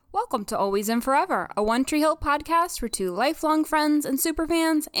Welcome to Always and Forever, a One Tree Hill podcast where two lifelong friends and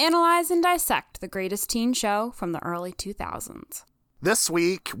superfans analyze and dissect the greatest teen show from the early 2000s. This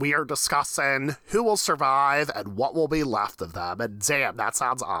week, we are discussing who will survive and what will be left of them, and damn, that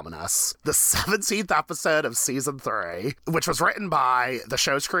sounds ominous. The 17th episode of Season 3, which was written by the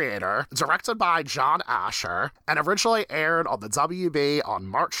show's creator, directed by John Asher, and originally aired on the WB on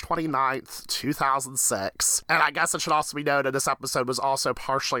March 29th, 2006. And I guess it should also be noted this episode was also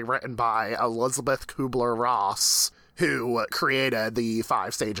partially written by Elizabeth Kubler-Ross, who created the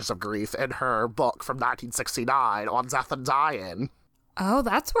 5 Stages of Grief in her book from 1969 on death and dying. Oh,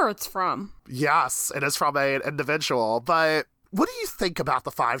 that's where it's from. Yes, it is from an individual, but what do you think about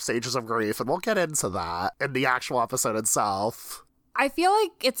the 5 Stages of Grief? And we'll get into that in the actual episode itself. I feel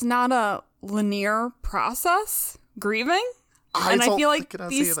like it's not a linear process, grieving. I feel like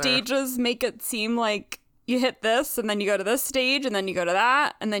these stages make it seem like you hit this, and then you go to this stage, and then you go to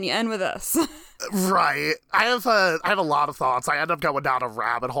that, and then you end with this. Right. I have a lot of thoughts. I end up going down a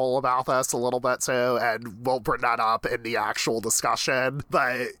rabbit hole about this a little bit too, and we'll bring that up in the actual discussion.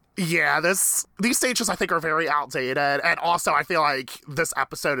 But yeah, these stages I think are very outdated, and also I feel like this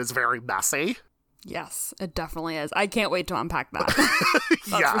episode is very messy. Yes, it definitely is. I can't wait to unpack that.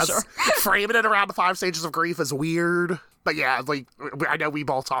 Yes. For sure. Framing it around the 5 Stages of Grief is weird. But yeah, like, I know we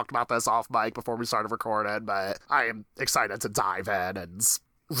both talked about this off mic before we started recording, but I am excited to dive in and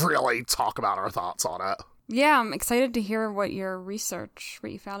really talk about our thoughts on it. Yeah, I'm excited to hear what you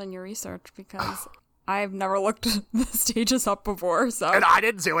found in your research, because I've never looked the stages up before, so. And I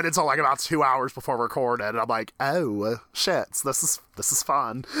didn't do it until like about 2 hours before recording, and I'm like, oh, shit, this is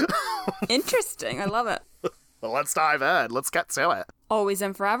fun. Interesting, I love it. Well, let's dive in. Let's get to it. Always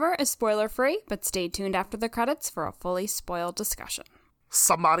and Forever is spoiler-free, but stay tuned after the credits for a fully spoiled discussion.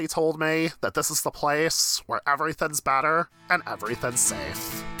 Somebody told me that this is the place where everything's better and everything's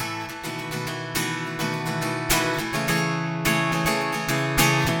safe.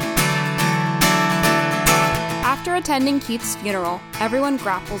 After attending Keith's funeral, everyone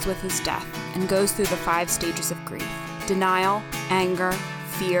grapples with his death and goes through the 5 stages of grief: denial, anger,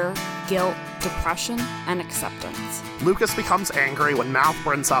 fear, guilt, depression, and acceptance. Lucas becomes angry when Mouth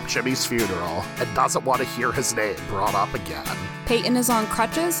brings up Jimmy's funeral and doesn't want to hear his name brought up again. Peyton is on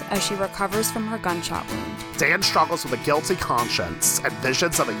crutches as she recovers from her gunshot wound. Dan struggles with a guilty conscience, and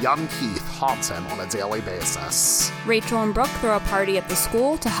visions of a young Keith haunt him on a daily basis. Rachel and Brooke throw a party at the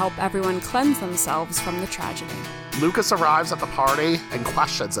school to help everyone cleanse themselves from the tragedy. Lucas arrives at the party and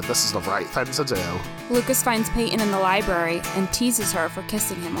questions if this is the right thing to do. Lucas finds Peyton in the library and teases her for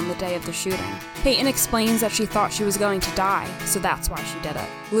kissing him on the day of the shooting. Peyton explains that she thought she was going to die, so that's why she did it.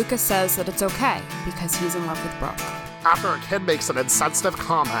 Lucas says that it's okay because he's in love with Brooke. After a kid makes an insensitive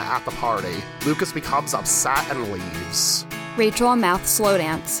comment at the party, Lucas becomes upset and leaves. Rachel and Mouth slow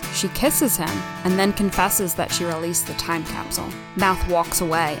dance. She kisses him and then confesses that she released the time capsule. Mouth walks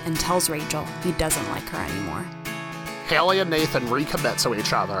away and tells Rachel he doesn't like her anymore. Haley and Nathan recommit to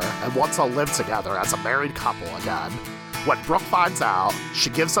each other and want to live together as a married couple again. When Brooke finds out, she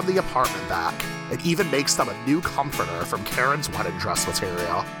gives them the apartment back and even makes them a new comforter from Karen's wedding dress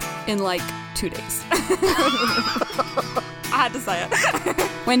material. In like 2 days. I had to say it.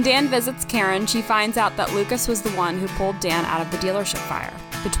 When Dan visits Karen, she finds out that Lucas was the one who pulled Dan out of the dealership fire.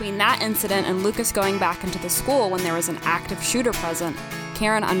 Between that incident and Lucas going back into the school when there was an active shooter present,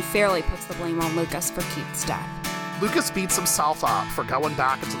 Karen unfairly puts the blame on Lucas for Keith's death. Lucas beats himself up for going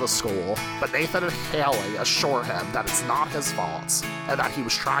back into the school, but Nathan and Haley assure him that it's not his fault and that he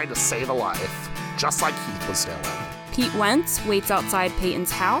was trying to save a life, just like Keith was doing. Pete Wentz waits outside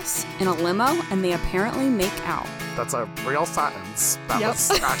Peyton's house in a limo, and they apparently make out. That's a real sentence that was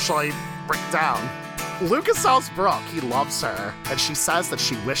actually written down. Lucas tells Brooke he loves her, and she says that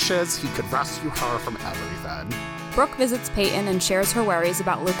she wishes he could rescue her from everything. Brooke visits Peyton and shares her worries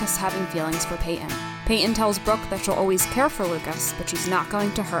about Lucas having feelings for Peyton. Peyton tells Brooke that she'll always care for Lucas, but she's not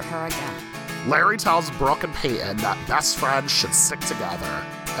going to hurt her again. Larry tells Brooke and Peyton that best friends should stick together,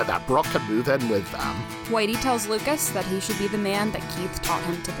 and that Brooke can move in with them. Whitey tells Lucas that he should be the man that Keith taught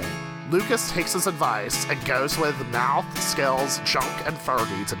him to be. Lucas takes his advice and goes with Mouth, Skills, Junk, and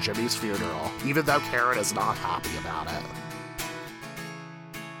Fergie to Jimmy's funeral, even though Karen is not happy about it.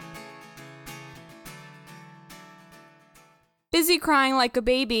 Busy crying like a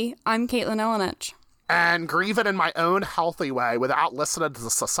baby, I'm Caitlin Elenich. And grieving in my own healthy way without listening to the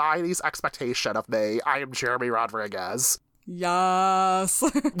society's expectation of me, I am Jeremy Rodriguez. Yes.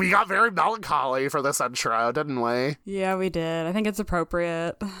 We got very melancholy for this intro, didn't we? Yeah, we did. I think it's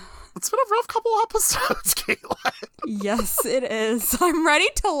appropriate. It's been a rough couple episodes, Caitlin. Yes, it is. I'm ready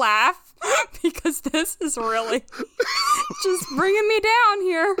to laugh because this is really just bringing me down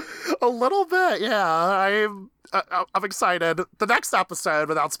here. A little bit, yeah. I'm excited. The next episode,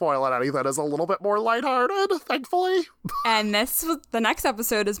 without spoiling anything, is a little bit more lighthearted, thankfully. And the next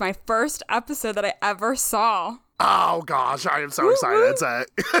episode is my first episode that I ever saw. Oh gosh, I am so excited to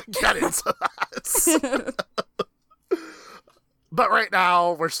get into that. But right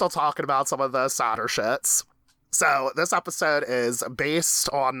now, we're still talking about some of the sadder shits. So this episode is based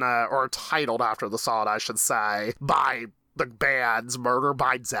on, or titled after the song, I should say, by the band's Murder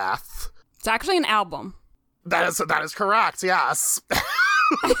by Death. It's actually an album. That is correct, yes.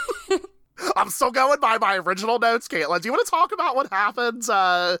 I'm still going by my original notes, Caitlin. Do you want to talk about what happened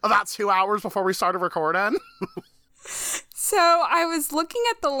about 2 hours before we started recording? So I was looking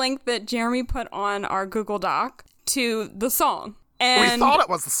at the link that Jeremy put on our Google Doc to the song. And we thought it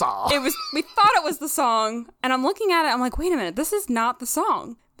was the song. We thought it was the song, and I'm looking at it, I'm like, wait a minute, this is not the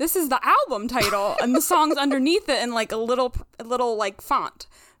song. This is the album title, and the song's underneath it in like a little like font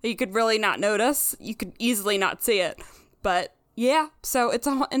that you could really not notice. You could easily not see it. But yeah, so it's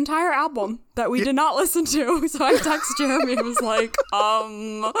an entire album that we did not listen to. So I texted Jeremy and was like,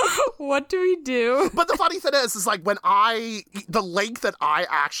 what do we do? But the funny thing is like when the link that I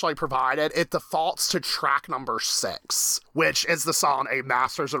actually provided, it defaults to track number 6, which is the song A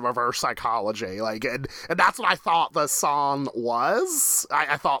Masters in Reverse Psychology. Like, and that's what I thought the song was.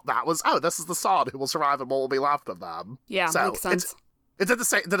 I thought that was, this is the song, Who Will Survive and What Will Be Left of Them. Yeah, so makes sense. Did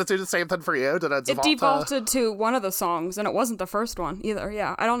it do the same thing for you? Did it defaulted to one of the songs, and it wasn't the first one either.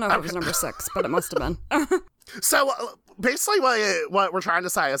 Yeah, I don't know if it was number 6, but it must have been. So basically, what we're trying to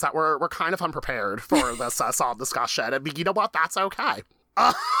say is that we're kind of unprepared for this song discussion, and you know what? That's okay.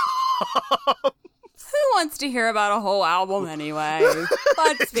 Who wants to hear about a whole album anyway?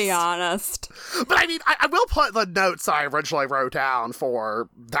 Let's be honest. But I mean, I will put the notes I originally wrote down for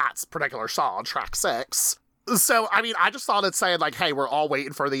that particular song, track 6. So, I mean, I just thought it's saying, like, hey, we're all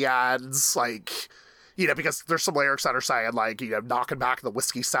waiting for the ends, like, you know, because there's some lyrics that are saying, like, you know, knocking back the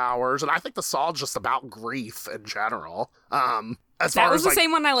whiskey sours, and I think the song's just about grief in general. That was the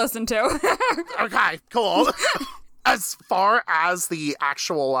same one I listened to. Okay, cool. As far as the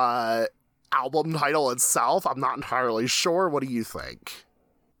actual album title itself, I'm not entirely sure. What do you think?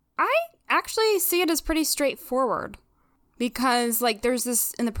 I actually see it as pretty straightforward, because, like, there's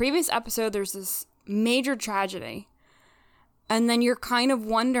this, in the previous episode, there's this major tragedy, and then you're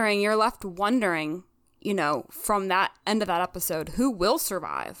left wondering, you know, from that end of that episode, who will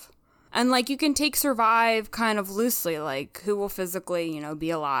survive? And like, you can take survive kind of loosely, like who will physically, you know, be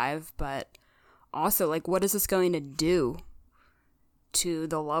alive, but also like, what is this going to do to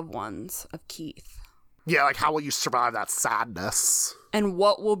the loved ones of Keith? Yeah, like how will you survive that sadness? And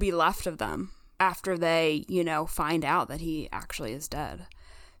what will be left of them after they, you know, find out that he actually is dead?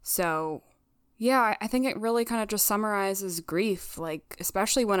 So yeah, I think it really kind of just summarizes grief, like,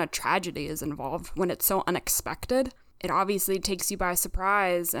 especially when a tragedy is involved, when it's so unexpected. It obviously takes you by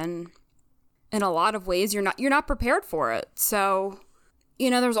surprise, and in a lot of ways, you're not prepared for it. So,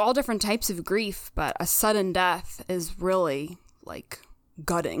 you know, there's all different types of grief, but a sudden death is really, like,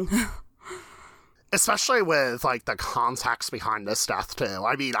 gutting. Especially with, like, the context behind this death, too.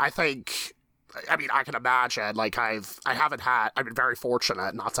 I mean, I can imagine, like, I've been very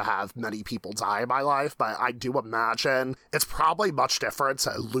fortunate not to have many people die in my life, but I do imagine it's probably much different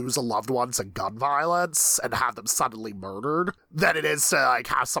to lose a loved one to gun violence and have them suddenly murdered than it is to, like,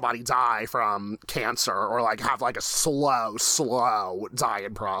 have somebody die from cancer or, like, have, like, a slow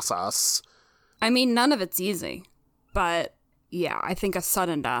dying process. I mean, none of it's easy, but yeah, I think a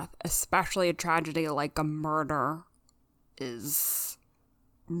sudden death, especially a tragedy like a murder, is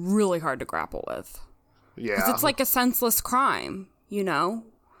really hard to grapple with. Yeah. Because it's like a senseless crime, you know?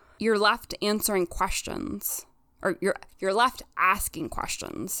 You're left answering questions, or you're left asking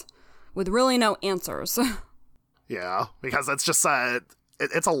questions with really no answers. Yeah, because it's just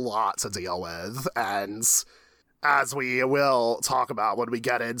it's a lot to deal with, and as we will talk about when we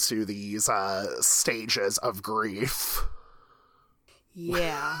get into these stages of grief.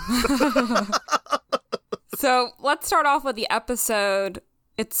 Yeah. So let's start off with the episode.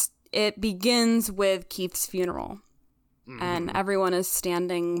 It begins with Keith's funeral, and everyone is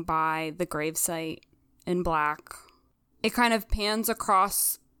standing by the gravesite in black. It kind of pans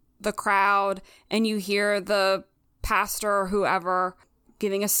across the crowd, and you hear the pastor or whoever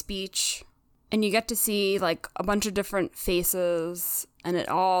giving a speech, and you get to see like a bunch of different faces, and it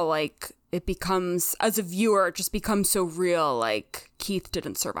all like, it becomes, as a viewer, it just becomes so real, like Keith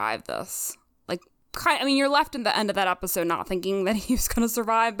didn't survive this. I mean, you're left in the end of that episode not thinking that he was going to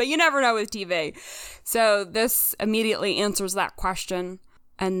survive, but you never know with TV. So this immediately answers that question.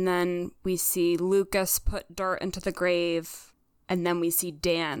 And then we see Lucas put dirt into the grave. And then we see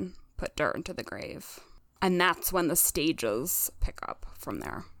Dan put dirt into the grave. And that's when the stages pick up from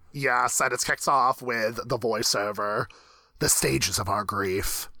there. Yes, and it's kicked off with the voiceover. The stages of our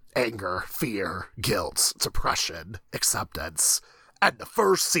grief. Anger, fear, guilt, depression, acceptance. And the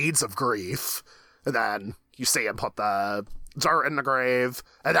first seeds of grief. And then you see him put the dirt in the grave.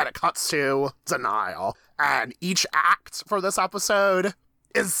 And then it cuts to denial. And each act for this episode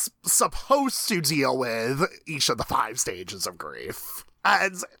is supposed to deal with each of the 5 stages of grief.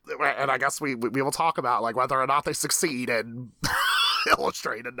 And I guess we will talk about like whether or not they succeed in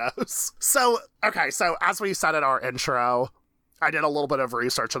illustrating those. So as we said in our intro, I did a little bit of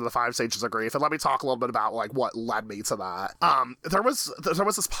research into the 5 stages of grief, and let me talk a little bit about like what led me to that. There was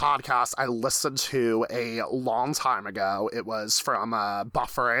this podcast I listened to a long time ago. It was from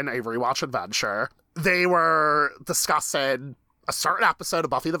Buffering, a Rewatch Adventure. They were discussing a certain episode of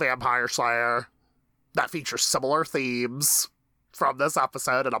Buffy the Vampire Slayer that features similar themes from this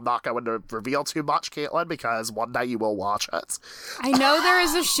episode, and I'm not going to reveal too much, Caitlin, because one day you will watch it. I know there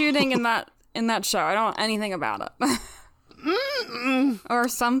is a shooting in that show. I don't know anything about it. Or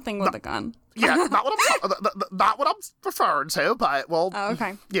something with a gun. Yeah, not what I'm referring to, but well. Oh,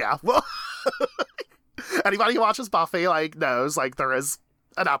 okay. Yeah, well, anybody who watches Buffy like knows like there is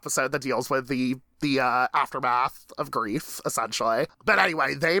an episode that deals with the aftermath of grief, essentially. But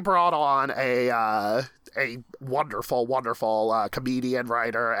anyway, they brought on a wonderful comedian,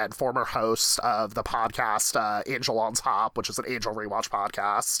 writer, and former host of the podcast Angel on Top, which is an Angel Rewatch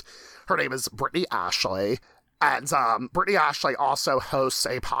podcast. Her name is Brittany Ashley. And Brittany Ashley also hosts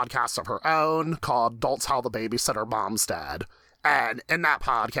a podcast of her own called Don't Tell the Babysitter Mom's Dead. And in that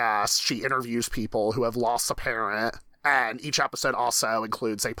podcast, she interviews people who have lost a parent. And each episode also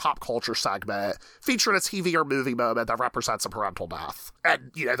includes a pop culture segment featuring a TV or movie moment that represents a parental death.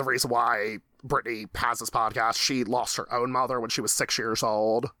 And, you know, the reason why Brittany has this podcast, she lost her own mother when she was 6 years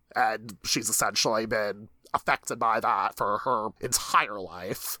old. And she's essentially been affected by that for her entire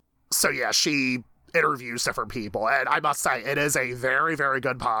life. So, yeah, she interviews different people. And I must say, it is a very, very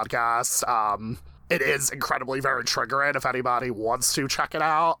good podcast. It is incredibly very triggering if anybody wants to check it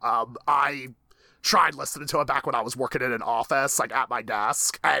out. I tried listening to it back when I was working in an office, like at my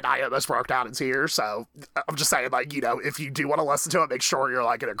desk, and I almost broke down in tears. So I'm just saying, like, you know, if you do want to listen to it, make sure you're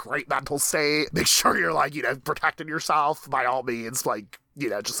like in a great mental state. Make sure you're like, you know, protecting yourself by all means. Like, you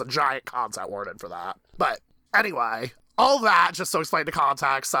know, just a giant content warning for that. But anyway, all that just to explain the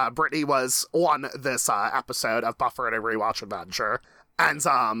context. Brittany was on this episode of Buffer and a Rewatch Adventure, and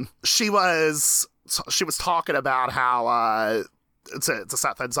she was talking about how to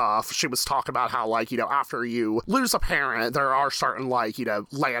set things off, she was talking about how, like, you know, after you lose a parent, there are certain, like, you know,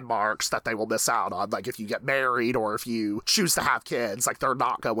 landmarks that they will miss out on. Like, if you get married or if you choose to have kids, like, they're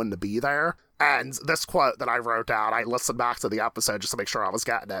not going to be there. And this quote that I wrote down, I listened back to the episode just to make sure I was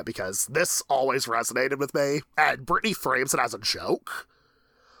getting it, because this always resonated with me. And Brittany frames it as a joke,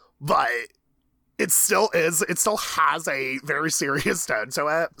 but it still has a very serious tone to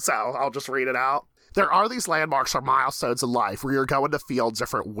it. So I'll just read it out. There are these landmarks or milestones in life where you're going to feel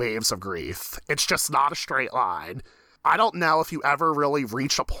different waves of grief. It's just not a straight line. I don't know if you ever really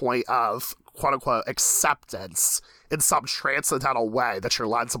reach a point of, quote-unquote, acceptance in some transcendental way that you're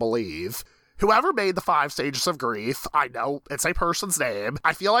led to believe. Whoever made the 5 stages of grief, I know it's a person's name,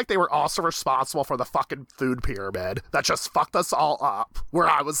 I feel like they were also responsible for the fucking food pyramid that just fucked us all up, where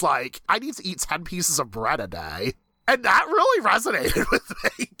I was like, I need to eat 10 pieces of bread a day. And that really resonated with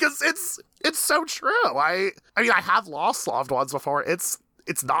me, because it's so true. I mean, I have lost loved ones before. It's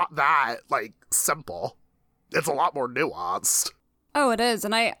not that, like, simple. It's a lot more nuanced. Oh, it is.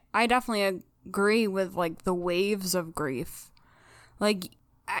 And I definitely agree with, like, the waves of grief. Like,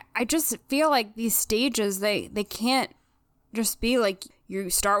 I just feel like these stages, they can't just be, like, you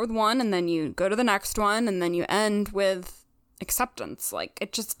start with one, and then you go to the next one, and then you end with acceptance. Like,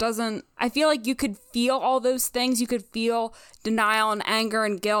 it just doesn't. I feel like you could feel all those things. You could feel denial and anger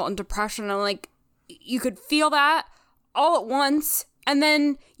and guilt and depression, and like you could feel that all at once, and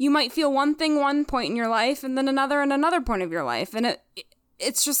then you might feel one thing one point in your life, and then another and another point of your life, and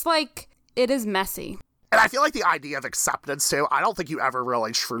it's just like, it is messy. And I feel like the idea of acceptance, too, I don't think you ever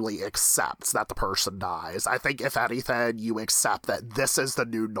really truly accept that the person dies. I think, if anything, you accept that this is the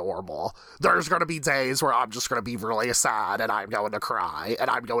new normal. There's going to be days where I'm just going to be really sad, and I'm going to cry, and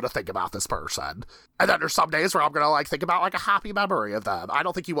I'm going to think about this person. And then there's some days where I'm going to, like, think about, like, a happy memory of them. I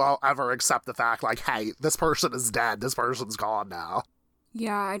don't think you will ever accept the fact, like, hey, this person is dead, this person's gone now.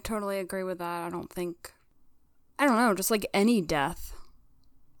 Yeah, I totally agree with that. I don't know, just, like, any death,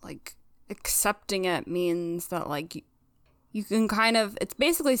 like, accepting it means that, like, you can kind of, it's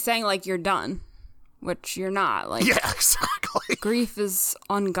basically saying like you're done, which you're not. Like, yeah, exactly. Grief is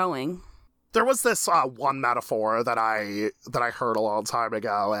ongoing. There was this one metaphor that I heard a long time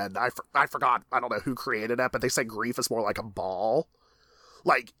ago, and I forgot, I don't know who created it, but they say grief is more like a ball.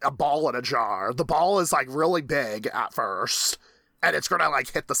 Like a ball in a jar. The ball is like really big at first, and it's gonna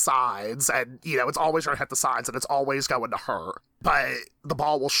like hit the sides, and it's always gonna hit the sides, and it's always going to hurt. But the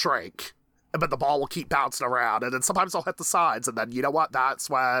ball will shrink, but the ball will keep bouncing around, and then sometimes it'll hit the sides, and then you know what? That's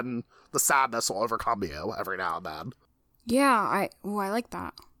when the sadness will overcome you every now and then. Yeah, I like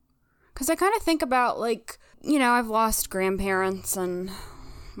that. Because I kind of think about, like, I've lost grandparents, and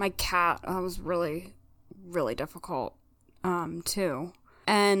my cat was really, really difficult, too.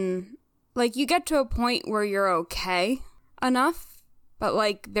 And, like, you get to a point where you're okay enough, but,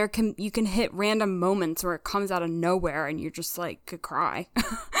 like, you can hit random moments where it comes out of nowhere, and you're just, like, could cry.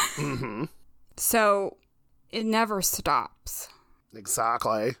 Mm-hmm. So, it never stops.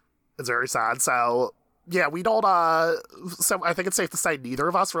 Exactly. It's very sad. So, yeah, we don't, so I think it's safe to say neither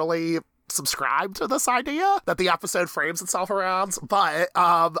of us really subscribe to this idea that the episode frames itself around, but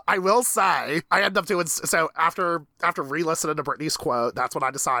I will say I end up doing, so after re-listening to Brittany's quote, that's when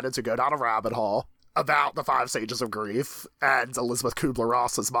I decided to go down a rabbit hole about the 5 stages of grief and Elizabeth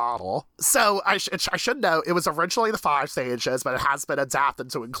Kubler-Ross's model. So I should know, it was originally the 5 stages, but it has been adapted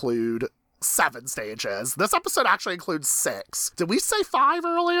to include 7 stages. This episode actually includes 6. Did we say 5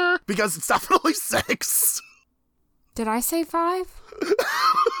 earlier? Because it's definitely 6. Did I say 5?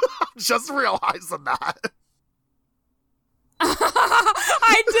 I'm just realizing that.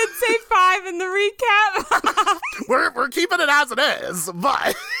 I did say 5 in the recap. We're keeping it as it is,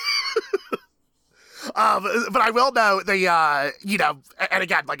 but but I will note the and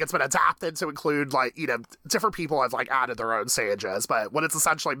again, like, it's been adapted to include, like, different people have, like, added their own stages, but what it's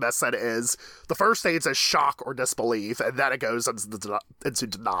essentially missing is the first stage is shock or disbelief, and then it goes into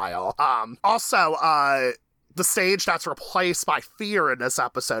denial. Also, the stage that's replaced by fear in this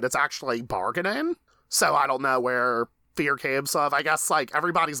episode, it's actually bargaining. So I don't know where fear came from. I guess, like,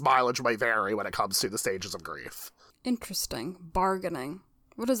 everybody's mileage may vary when it comes to the stages of grief. Interesting. Bargaining.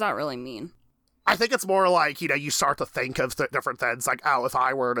 What does that really mean? I think it's more like, you start to think of different things, like, oh, if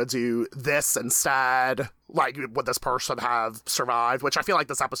I were to do this instead, like, would this person have survived? Which I feel like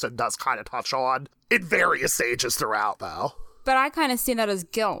this episode does kind of touch on in various stages throughout, though. But I kind of see that as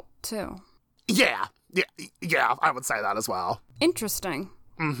guilt, too. Yeah, I would say that as well. Interesting.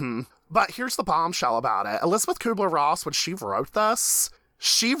 Mm-hmm. But here's the bombshell about it. Elizabeth Kubler-Ross, when she wrote this,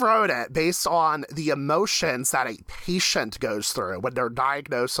 she wrote it based on the emotions that a patient goes through when they're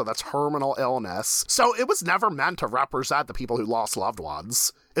diagnosed with a terminal illness. So it was never meant to represent the people who lost loved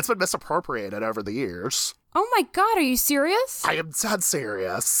ones. It's been misappropriated over the years. Oh my God, are you serious? I am dead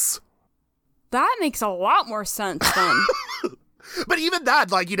serious. That makes a lot more sense then. But even then,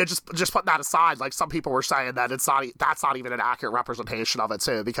 like, just putting that aside, like, some people were saying that that's not even an accurate representation of it,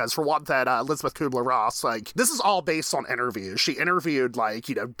 too, because for one thing, Elizabeth Kubler-Ross, like, this is all based on interviews. She interviewed, like,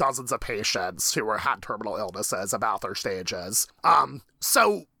 dozens of patients who had terminal illnesses about their stages.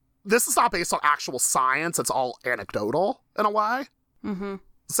 So this is not based on actual science. It's all anecdotal, in a way. Mm-hmm.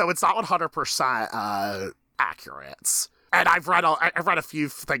 So it's not 100% accurate. And I've read a few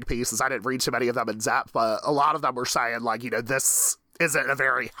think pieces. I didn't read too many of them in depth, but a lot of them were saying, like, this isn't a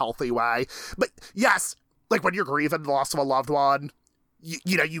very healthy way. But yes, like, when you're grieving the loss of a loved one,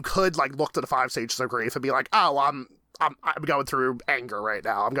 you could, like, look to the 5 stages of grief and be like, oh, I'm going through anger right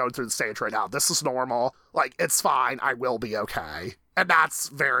now. I'm going through the stage right now. This is normal. Like, it's fine. I will be okay. And that's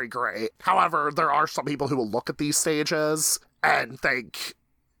very great. However, there are some people who will look at these stages and think,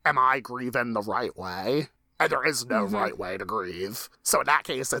 am I grieving the right way? And there is no right way to grieve. So in that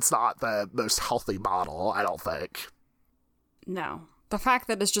case, it's not the most healthy model, I don't think. No. The fact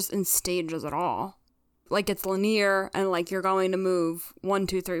that it's just in stages at all. Like, it's linear and, like, you're going to move 1,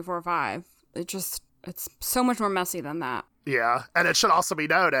 2, 3, 4, 5. It's so much more messy than that. Yeah. And it should also be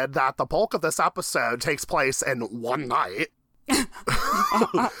noted that the bulk of this episode takes place in one night.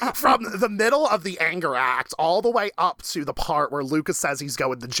 From the middle of the anger act all the way up to the part where Lucas says he's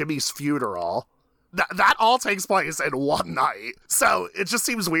going to Jimmy's funeral. That all takes place in one night. So it just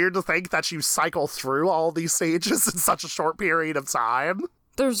seems weird to think that you cycle through all these stages in such a short period of time.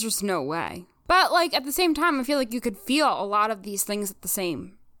 There's just no way. But, like, at the same time, I feel like you could feel a lot of these things at the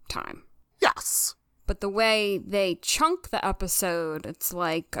same time. Yes. But the way they chunk the episode, it's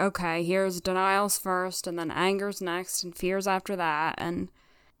like, okay, here's denials first, and then anger's next, and fears after that, and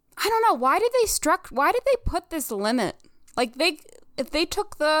I don't know, why did they put this limit? Like, if they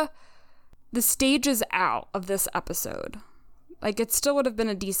took the stages out of this episode, like, it still would have been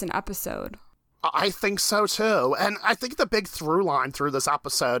a decent episode. I think so, too. And I think the big through line through this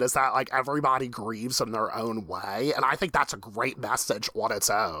episode is that, like, everybody grieves in their own way. And I think that's a great message on its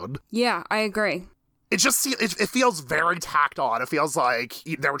own. Yeah, I agree. It just it feels very tacked on. It feels like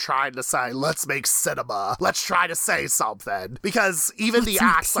they were trying to say, let's make cinema. Let's try to say something. Because even the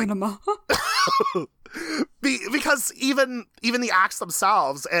acts, like... cinema. Because even the acts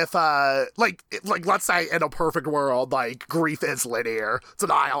themselves, if like let's say in a perfect world, like grief is linear,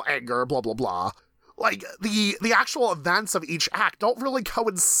 denial, anger, blah blah blah. Like the actual events of each act don't really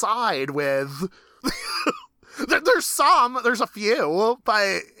coincide with. There's a few,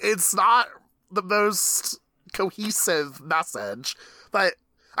 but it's not the most cohesive message. But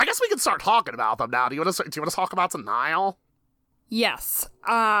I guess we can start talking about them now. Do you want to talk about denial? Yes.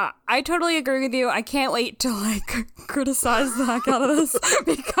 I totally agree with you. I can't wait to, like, criticize the heck out of this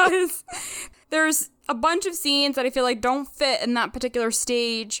because there's a bunch of scenes that I feel like don't fit in that particular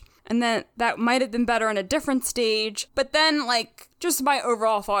stage, and then that might have been better in a different stage. But then, like, just my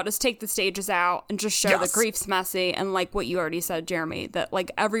overall thought is take the stages out and just show the grief's messy, and like what you already said, Jeremy, that,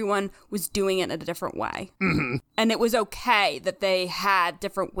 like, everyone was doing it in a different way. Mm-hmm. And it was okay that they had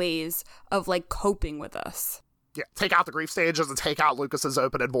different ways of, like, coping with this. Yeah, take out the grief stages and take out Lucas's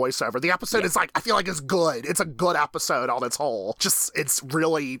opening voiceover. The episode is like, I feel like it's good. It's a good episode on its whole. Just, it's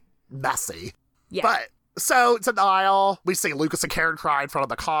really messy. Yeah. But, so, denial. We see Lucas and Karen cry in front of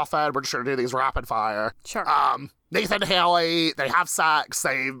the coffin. We're just going to do these rapid fire. Sure. Nathan and Haley, they have sex.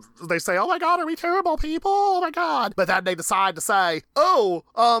 They say, oh my God, are we terrible people? Oh my God. But then they decide to say,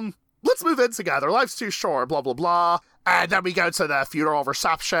 let's move in together. Life's too short, blah, blah, blah. And then we go to the funeral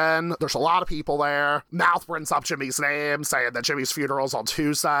reception. There's a lot of people there. Mouth brings up Jimmy's name, saying that Jimmy's funeral's on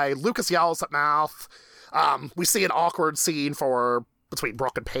Tuesday. Lucas yells at Mouth. We see an awkward scene between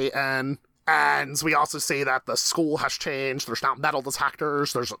Brooke and Peyton. And we also see that the school has changed. There's now metal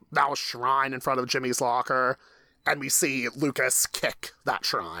detectors. There's now a shrine in front of Jimmy's locker. And we see Lucas kick that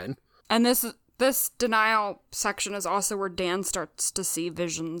shrine. And this denial section is also where Dan starts to see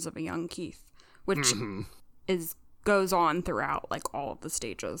visions of a young Keith, which goes on throughout, like, all of the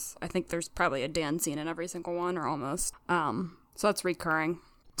stages. I think there's probably a Dan scene in every single one, or almost. So that's recurring.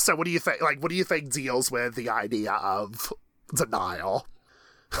 So what do you think? Like, what do you think deals with the idea of denial?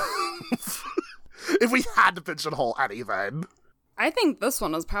 If we had to pigeonhole anything. I think this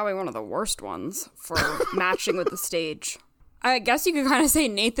one is probably one of the worst ones for matching with the stage. I guess you could kind of say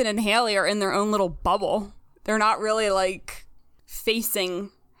Nathan and Haley are in their own little bubble. They're not really, like, facing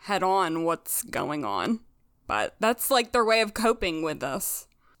head on what's going on. But that's, like, their way of coping with this.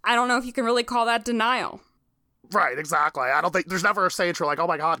 I don't know if you can really call that denial. Right, exactly. I don't think there's never a stage where, like, oh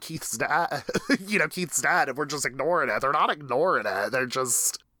my God, Keith's dead. Keith's dead, and we're just ignoring it. They're not ignoring it.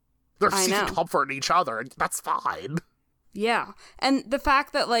 They're seeking comfort in each other, and that's fine. Yeah. And the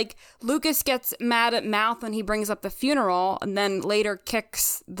fact that, like, Lucas gets mad at Mouth when he brings up the funeral and then later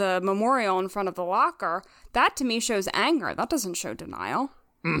kicks the memorial in front of the locker, that to me shows anger. That doesn't show denial.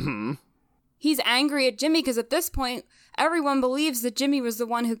 Mm-hmm. He's angry at Jimmy because at this point, everyone believes that Jimmy was the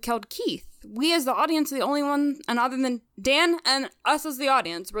one who killed Keith. We as the audience are the only one, and other than Dan and us as the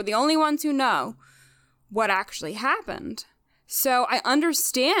audience, we're the only ones who know what actually happened. So I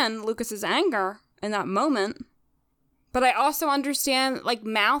understand Lucas's anger in that moment, but I also understand, like,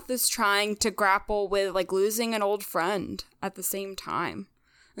 Mouth is trying to grapple with, like, losing an old friend at the same time.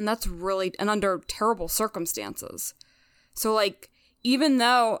 And that's really, and under terrible circumstances. So, like, even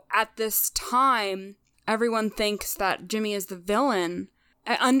though at this time everyone thinks that Jimmy is the villain,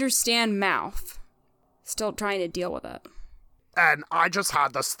 I understand Mouth still trying to deal with it. And I just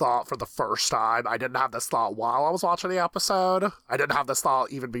had this thought for the first time. I didn't have this thought while I was watching the episode. I didn't have this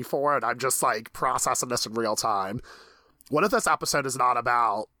thought even before, and I'm just, like, processing this in real time. What if this episode is not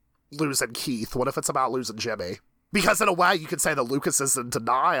about losing Keith? What if it's about losing Jimmy? Because in a way, you could say that Lucas is in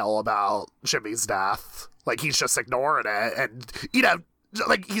denial about Jimmy's death. Like, he's just ignoring it. And,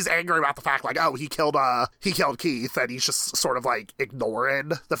 like, he's angry about the fact, like, oh, he killed Keith. And he's just sort of, like,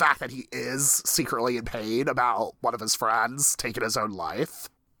 ignoring the fact that he is secretly in pain about one of his friends taking his own life.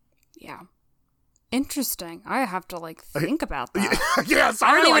 Yeah. Interesting. I have to, like, think about that. Yeah,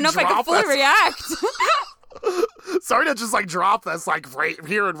 sorry. I don't even know if I can fully react. Sorry to just, like, drop this, like, right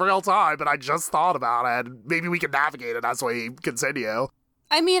here in real time, but I just thought about it, and maybe we can navigate it as we continue.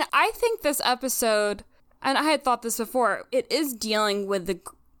 I mean, I think this episode, and I had thought this before, it's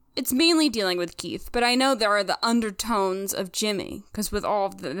mainly dealing with Keith, but I know there are the undertones of Jimmy, because with all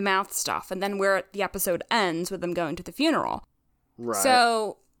of the Mouth stuff, and then where the episode ends with them going to the funeral. Right.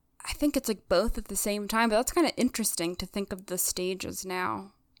 So, I think it's, like, both at the same time, but that's kind of interesting to think of the stages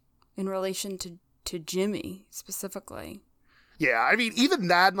now in relation to Jimmy, specifically. Yeah, I mean, even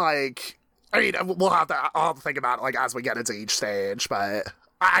then, like, I mean, I'll have to think about it, like, as we get into each stage, but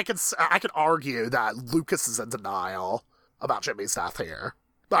I could argue that Lucas is in denial about Jimmy's death here.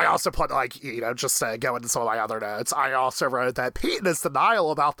 I also put, like, you know, just to go into some of my other notes, I also wrote that Peyton is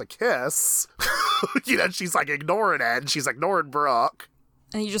denial about the kiss. You know, she's, like, ignoring it, and she's ignoring Brooke.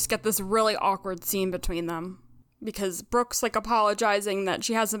 And you just get this really awkward scene between them. Because Brooke's, like, apologizing that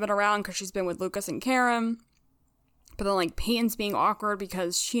she hasn't been around because she's been with Lucas and Karen. But then, like, Peyton's being awkward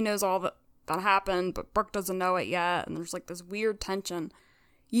because she knows all that happened, but Brooke doesn't know it yet. And there's, like, this weird tension.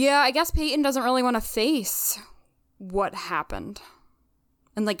 Yeah, I guess Peyton doesn't really want to face what happened.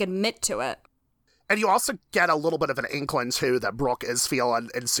 And, like, admit to it. And you also get a little bit of an inkling, too, that Brooke is feeling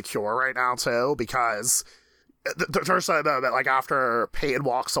insecure right now, too, because there's a moment, like, after Peyton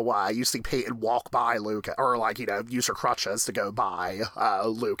walks away, you see Peyton walk by Lucas, or, like, you know, use her crutches to go by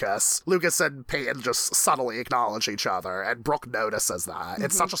Lucas. Lucas and Peyton just subtly acknowledge each other, and Brooke notices that.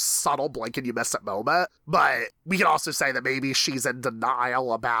 It's such a subtle blink and you miss it moment, but we can also say that maybe she's in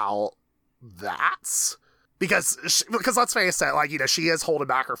denial about that. Because let's face it, like, you know, she is holding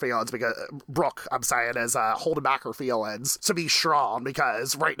back her feelings because Brooke, I'm saying, is holding back her feelings to be strong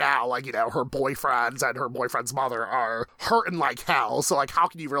because right now, like, you know, her boyfriends and her boyfriend's mother are hurting like hell. So, like, how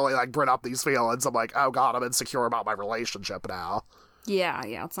can you really, like, bring up these feelings? I'm like, oh, God, I'm insecure about my relationship now. Yeah,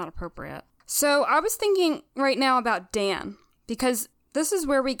 it's not appropriate. So I was thinking right now about Dan because this is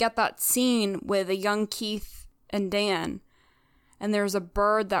where we get that scene with a young Keith and Dan. And there's a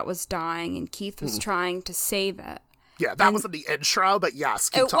bird that was dying, and Keith was trying to save it. Yeah, that was in the intro, but yes,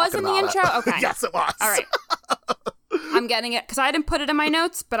 keep talking about it. It was in the intro? Okay. Yes, it was. All right. I'm getting it, because I didn't put it in my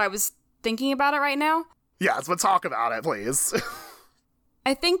notes, but I was thinking about it right now. Yes, but talk about it, please.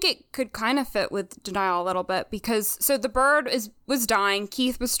 I think it could kind of fit with denial a little bit, because, so the bird was dying,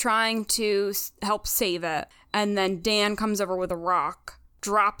 Keith was trying to help save it, and then Dan comes over with a rock,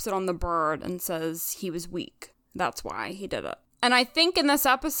 drops it on the bird, and says he was weak. That's why he did it. And I think in this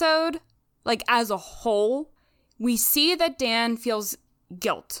episode, like, as a whole, we see that Dan feels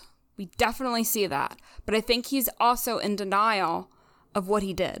guilt. We definitely see that. But I think he's also in denial of what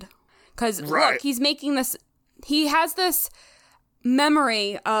he did. Because, look, he's making this... He has this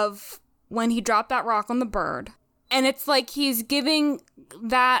memory of when he dropped that rock on the bird. And it's like he's giving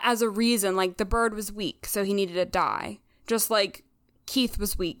that as a reason. Like, the bird was weak, so he needed to die. Just like Keith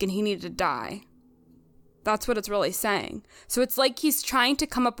was weak and he needed to die. That's what it's really saying. So it's like he's trying to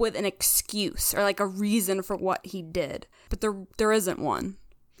come up with an excuse or like a reason for what he did. But there isn't one.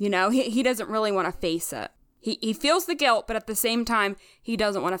 You know, he doesn't really want to face it. He feels the guilt, but at the same time, he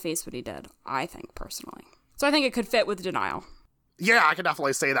doesn't want to face what he did, I think, personally. So I think it could fit with denial. Yeah, I can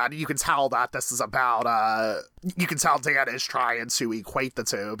definitely say that. You can tell that this is about, you can tell Dan is trying to equate the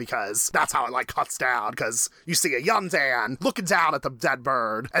two because that's how it, like, cuts down. Because you see a young Dan looking down at the dead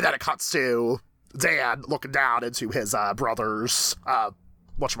bird, and then it cuts to Dan looking down into his brother's,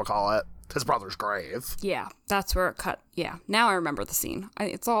 whatchamacallit, his brother's grave. Yeah, that's where it cut. Yeah, now I remember the scene.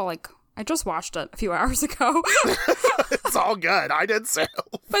 It's all like, I just watched it a few hours ago. It's all good. I did so.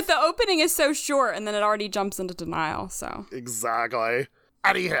 But the opening is so short, and then it already jumps into denial, so. Exactly.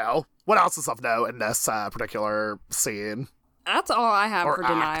 Anyhow, what else is of note in this particular scene? That's all I have for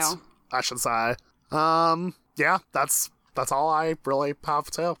denial. I should say. Yeah, that's all I really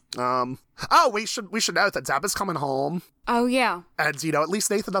have too. We should note that Deb is coming home. Oh, yeah. And, you know, at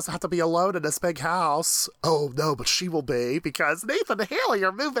least Nathan doesn't have to be alone in this big house. Oh, no, but she will be, because Nathan and Haley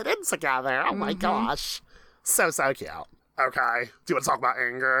are moving in together. Oh, my gosh. So cute. Okay. Do you want to talk about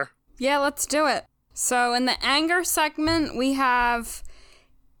anger? Yeah, let's do it. So, in the anger segment, we have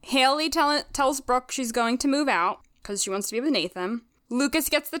Haley tells Brooke she's going to move out, because she wants to be with Nathan. Lucas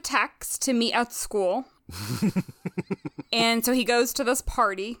gets the text to meet at school. And so he goes to this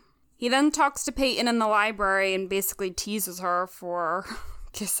party. He then talks to Peyton in the library and basically teases her for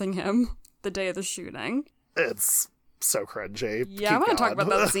kissing him the day of the shooting. It's so cringy. Yeah, I want to talk about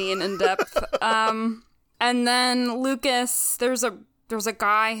that scene in depth. And then Lucas, there's a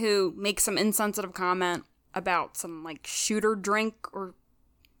guy who makes some insensitive comment about some, like, shooter drink or,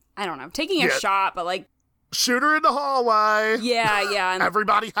 I don't know, taking a shot, but, like, shooter in the hallway. Yeah. And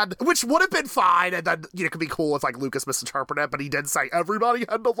everybody had, which would have been fine, and then, you know, it could be cool if, like, Lucas misinterpreted it, but he did say everybody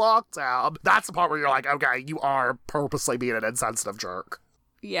had the lockdown. That's the part where you're like, okay, you are purposely being an insensitive jerk.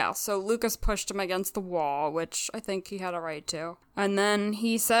 Yeah, so Lucas pushed him against the wall, which I think he had a right to. And then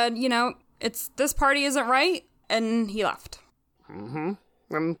he said, you know, this party isn't right, and he left.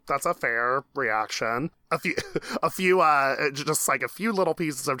 And that's a fair reaction. Just like a few little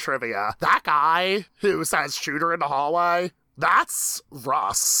pieces of trivia. That guy who says shooter in the hallway, that's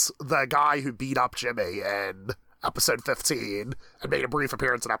Russ, the guy who beat up Jimmy in episode 15 and made a brief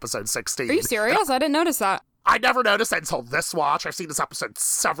appearance in episode 16. Are you serious? I didn't notice that. I never noticed it until this watch. I've seen this episode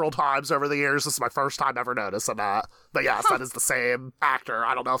several times over the years. This is my first time ever noticing that. But yes, that is the same actor.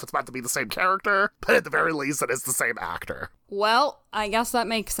 I don't know if it's meant to be the same character, but at the very least, it is the same actor. Well, I guess that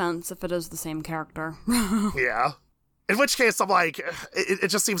makes sense if it is the same character. Yeah. In which case, I'm like, it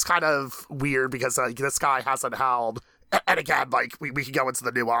just seems kind of weird because this guy hasn't held... And again, like, we can go into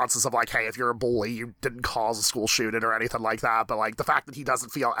the nuances of, like, hey, if you're a bully, you didn't cause a school shooting or anything like that, but, like, the fact that he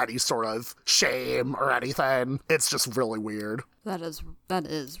doesn't feel any sort of shame or anything, it's just really weird. That is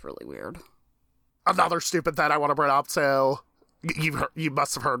really weird. Another stupid thing I want to bring up, too, you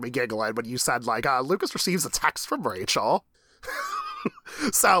must have heard me giggling when you said, like, Lucas receives a text from Rachel.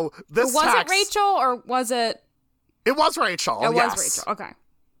 So, this was text... it Rachel, or was it... It was Rachel, It yes. was Rachel,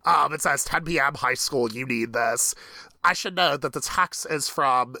 okay. It says, 10 p.m. high school, you need this. I should note that the text is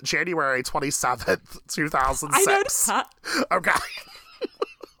from January 27th, 2006. I noticed that. Okay.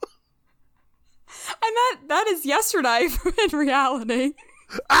 And that is yesterday in reality.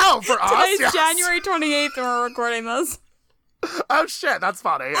 Oh, for us? Today's Yes. January 28th and we're recording this. Oh, shit, that's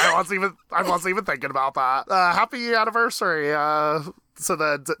funny. I wasn't even thinking about that. Happy anniversary to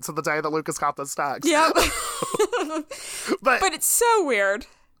the day that Lucas got this text. Yep. But it's so weird.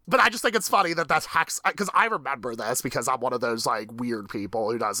 But I just think it's funny that that's text, because I remember this because I'm one of those, like, weird people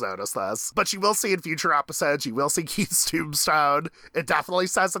who does notice this. But you will see in future episodes, you will see Keith's tombstone. It definitely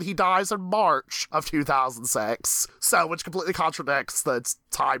says that he dies in March of 2006. So, which completely contradicts the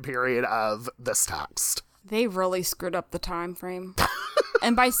time period of this text. They really screwed up the time frame.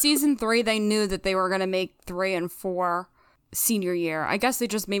 And by season 3, they knew that they were going to make 3 and 4 senior year. I guess they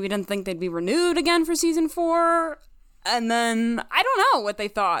just maybe didn't think they'd be renewed again for season 4. And then, I don't know what they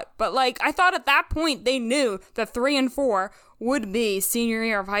thought, but, like, I thought at that point they knew that 3 and 4 would be senior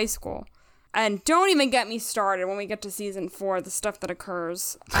year of high school. And don't even get me started when we get to season 4, the stuff that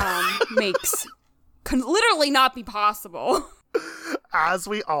occurs can literally not be possible. As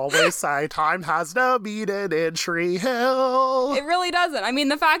we always say, time has no meaning in Tree Hill. It really doesn't. I mean,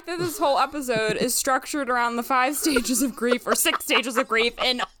 the fact that this whole episode is structured around the 5 stages of grief, or 6 stages of grief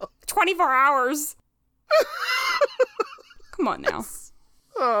in 24 hours. Come on now.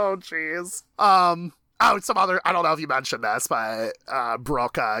 Oh, jeez. Some other, I don't know if you mentioned this, but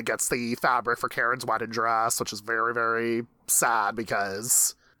Brooke gets the fabric for Karen's wedding dress, which is very, very sad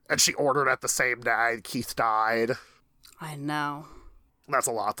and she ordered it the same day Keith died. I know. That's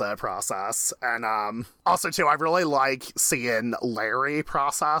a lot to process. And also, too, I really like seeing Larry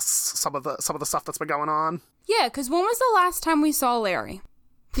process some of the stuff that's been going on. Yeah, because when was the last time we saw Larry?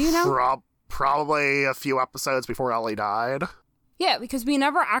 Do you know? Probably a few episodes before Ellie died. Yeah, because we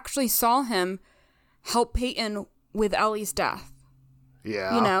never actually saw him help Peyton with Ellie's death.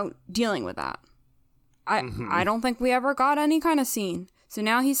 Yeah. You know, dealing with that. I don't think we ever got any kind of scene. So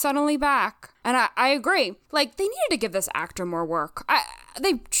now he's suddenly back. And I agree. Like, they needed to give this actor more work.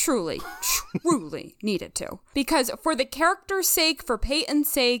 They truly needed to. Because for the character's sake, for Peyton's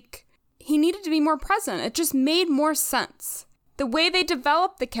sake, he needed to be more present. It just made more sense. The way they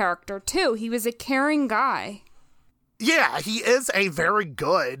developed the character, too. He was a caring guy. Yeah, he is a very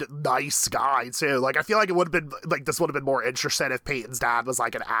good, nice guy, too. Like, I feel like it would have been, like, this would have been more interesting if Peyton's dad was,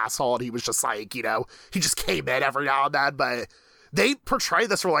 like, an asshole and he was just, like, you know, he just came in every now and then, but they portray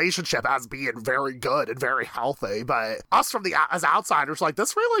this relationship as being very good and very healthy, but us as outsiders, like,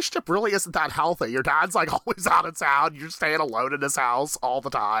 this relationship really isn't that healthy. Your dad's, like, always out of town. You're staying alone in his house all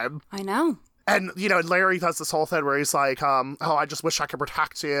the time. I know. And, you know, Larry does this whole thing where he's like, oh, I just wish I could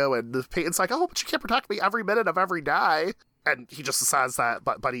protect you. And Peyton's like, oh, but you can't protect me every minute of every day. And he just says that,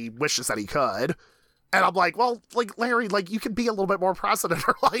 but he wishes that he could. And I'm like, well, like, Larry, like, you can be a little bit more present in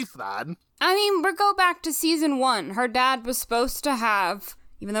her life then. I mean, we'll go back to season 1. Her dad was supposed to have,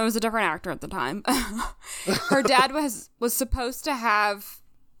 even though it was a different actor at the time, her dad was supposed to have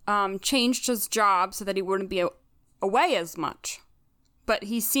changed his job so that he wouldn't be away as much. But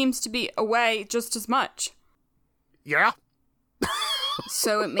he seems to be away just as much. Yeah.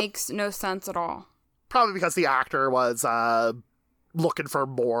 So it makes no sense at all. Probably because the actor was looking for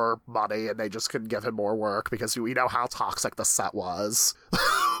more money and they just couldn't give him more work because we know how toxic the set was.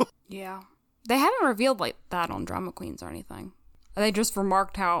 Yeah. They haven't revealed like that on Drama Queens or anything. They just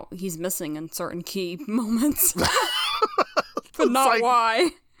remarked how he's missing in certain key moments. But not like why.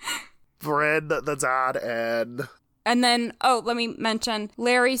 Bryn, the dad, And then, let me mention,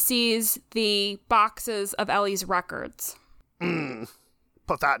 Larry sees the boxes of Ellie's records.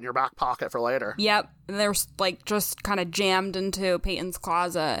 Put that in your back pocket for later. Yep. And they're, like, just kind of jammed into Peyton's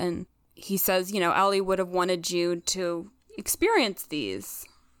closet. And he says, you know, Ellie would have wanted you to experience these.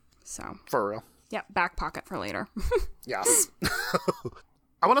 So. For real. Yep, back pocket for later. Yes.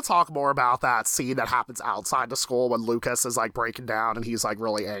 I want to talk more about that scene that happens outside the school when Lucas is, like, breaking down and he's, like,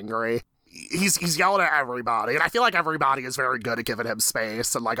 really angry. He's yelling at everybody, and I feel like everybody is very good at giving him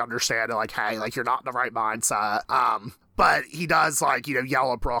space and, like, understanding, like, hey, like, you're not in the right mindset. But he does, like, you know,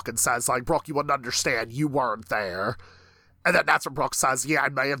 yell at Brooke and says, like, Brooke, you wouldn't understand. You weren't there. And then that's when Brooke says, yeah, I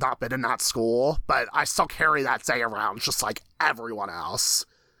may have not been in that school, but I still carry that day around just like everyone else.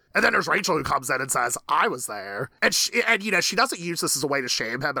 And then there's Rachel who comes in and says, I was there. And, you know, she doesn't use this as a way to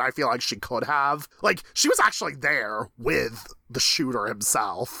shame him, but I feel like she could have. Like, she was actually there with the shooter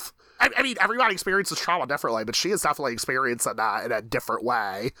himself. I mean, everybody experiences trauma differently, but she is definitely experiencing that in a different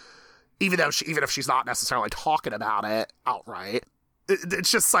way. Even if she's not necessarily talking about it outright. It's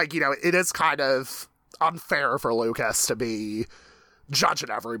just like, you know, it is kind of unfair for Lucas to be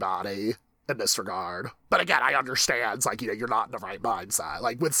judging everybody in this regard. But again, I understand, it's like, you know, you're not in the right mindset.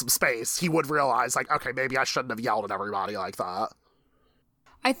 Like, with some space, he would realize, like, okay, maybe I shouldn't have yelled at everybody like that.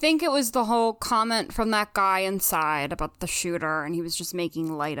 I think it was the whole comment from that guy inside about the shooter, and he was just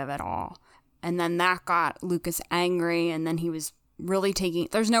making light of it all. And then that got Lucas angry, and then he was really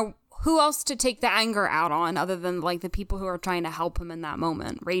there's no who else to take the anger out on other than, like, the people who are trying to help him in that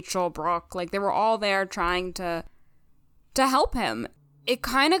moment. Rachel, Brooke, like, they were all there trying to help him. It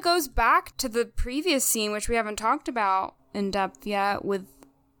kind of goes back to the previous scene, which we haven't talked about in depth yet, with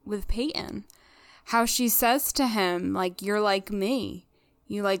Peyton. How she says to him, like, you're like me.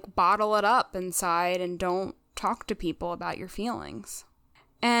 You, like, bottle it up inside and don't talk to people about your feelings.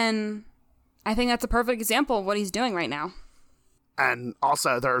 And I think that's a perfect example of what he's doing right now. And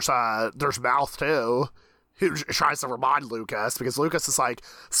also, there's Mouth, too, who tries to remind Lucas, because Lucas is like,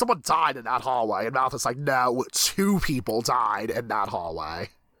 someone died in that hallway, and Mouth is like, no, 2 people died in that hallway.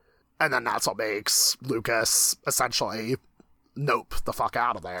 And then that's what makes Lucas, essentially, nope the fuck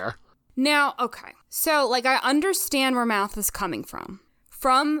out of there. Now, okay, so, like, I understand where Mouth is coming from.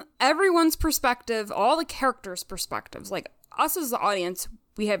 From everyone's perspective, all the characters' perspectives, like, us as the audience,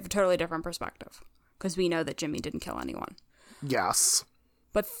 we have a totally different perspective, because we know that Jimmy didn't kill anyone. Yes.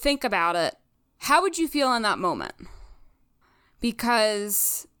 But think about it. How would you feel in that moment?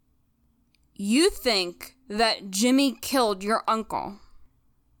 Because you think that Jimmy killed your uncle.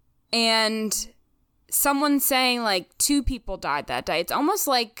 And someone saying, like, 2 people died that day. It's almost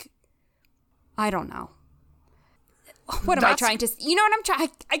like, I don't know. What am I trying to... You know what I'm trying...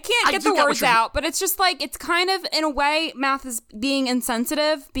 I can't get the words out, but it's just like, it's kind of, in a way, Mouth is being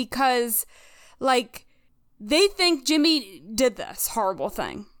insensitive because, like... They think Jimmy did this horrible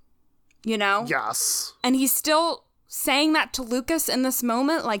thing, you know? Yes. And he's still saying that to Lucas in this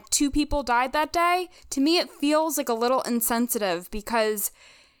moment, like 2 people died that day. To me, it feels like a little insensitive because,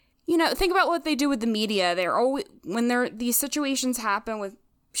 you know, think about what they do with the media. They're always, when these situations happen with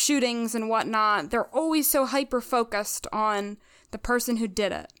shootings and whatnot, they're always so hyper-focused on the person who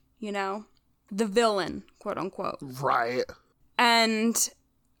did it, you know? The villain, quote unquote. Right. And...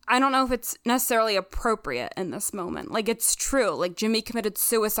 I don't know if it's necessarily appropriate in this moment. Like, it's true. Like, Jimmy committed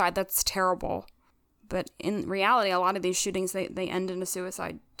suicide. That's terrible. But in reality, a lot of these shootings, they end in a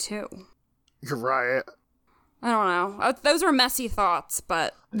suicide, too. You're right. I don't know. Those are messy thoughts,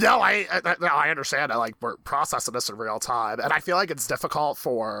 but... No, I understand. Like, we're processing this in real time. And I feel like it's difficult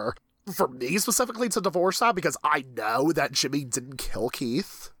for me specifically to divorce that because I know that Jimmy didn't kill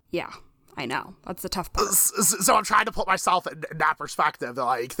Keith. Yeah. I know. That's the tough part. So I'm trying to put myself in that perspective,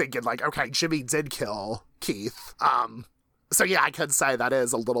 like, thinking, like, okay, Jimmy did kill Keith. So yeah, I could say that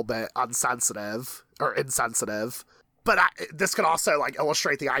is a little bit insensitive. But this could also, like,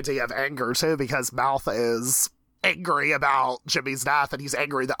 illustrate the idea of anger, too, because Mouth is angry about Jimmy's death, and he's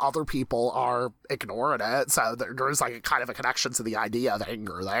angry that other people are ignoring it. So there's, like, a kind of a connection to the idea of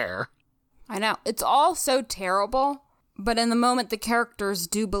anger there. I know. It's all so terrible. But in the moment, the characters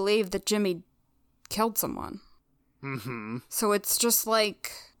do believe that Jimmy killed someone. Mm-hmm. So it's just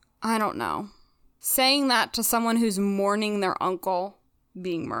like, I don't know. Saying that to someone who's mourning their uncle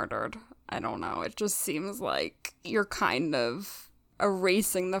being murdered, I don't know. It just seems like you're kind of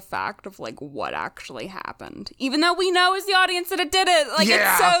erasing the fact of, like, what actually happened. Even though we know as the audience that it didn't. Like,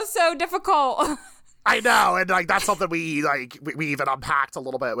 yeah. It's so difficult. I know, and, like, that's something we even unpacked a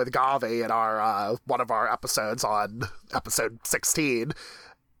little bit with Gavi in our one of our episodes on episode 16.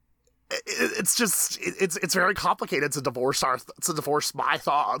 It's just it's very complicated to divorce my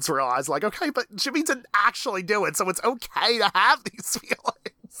thoughts. Realize, like, okay, but Jimmy didn't actually do it, so it's okay to have these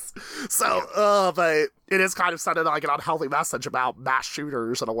feelings. So, but it is kind of sending, like, an unhealthy message about mass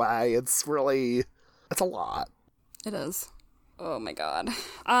shooters in a way. It's a lot. It is. Oh my god.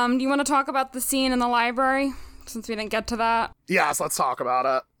 Do you want to talk about the scene in the library, since we didn't get to that? Yes, let's talk about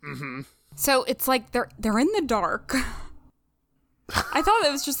it. Mm-hmm. So it's like they're in the dark. I thought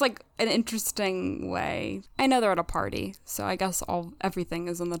it was just like an interesting way. I know they're at a party, so I guess everything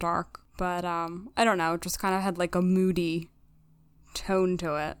is in the dark. But I don't know, it just kind of had like a moody tone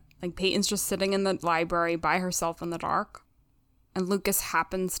to it. Like Peyton's just sitting in the library by herself in the dark, and Lucas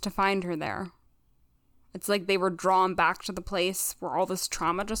happens to find her there. It's like they were drawn back to the place where all this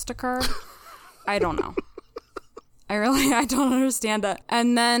trauma just occurred. I don't know. I don't understand it.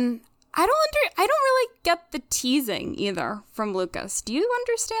 And then I don't really get the teasing either from Lucas. Do you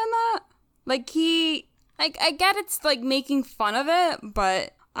understand that? Like I get it's like making fun of it,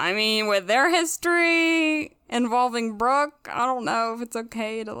 but I mean, with their history involving Brooke, I don't know if it's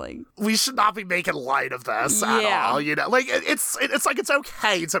okay to like... We should not be making light of this at all, you know? Like, it's like it's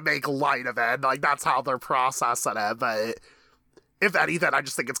okay to make light of it. Like, that's how they're processing it, but if anything, I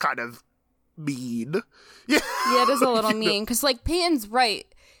just think it's kind of mean. Yeah, it is a little mean, because, like, Peyton's right.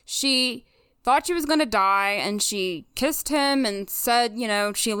 She thought she was going to die, and she kissed him and said, you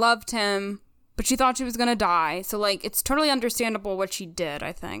know, she loved him, but she thought she was going to die. So, like, it's totally understandable what she did,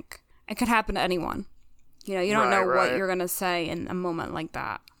 I think. It could happen to anyone. You know, you don't know what you're going to say in a moment like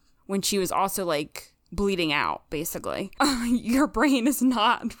that. When she was also, like, bleeding out, basically. Your brain is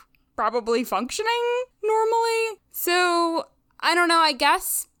not probably functioning normally. So, I don't know, I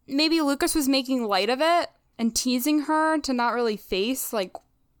guess maybe Lucas was making light of it and teasing her to not really face, like,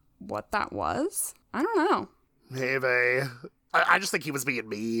 what that was. I don't know. Maybe. I just think he was being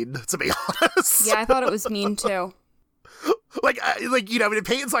mean, to be honest. Yeah, I thought it was mean, too. Like, you know, I mean,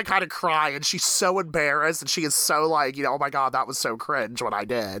 Peyton's, like, kind of crying, and she's so embarrassed, and she is so, like, you know, oh my god, that was so cringe when I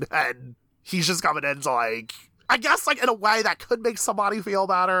did. And he's just coming in to, like, I guess, like, in a way that could make somebody feel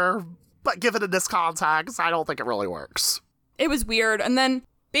better, but given in this context, I don't think it really works. It was weird. And then,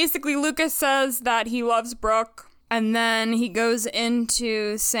 basically, Lucas says that he loves Brooke, and then he goes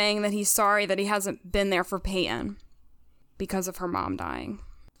into saying that he's sorry that he hasn't been there for Peyton because of her mom dying.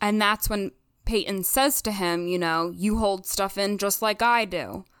 And that's when Peyton says to him, you know, you hold stuff in just like I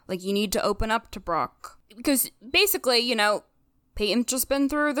do. Like, you need to open up to Brooke. Because basically, you know, Peyton's just been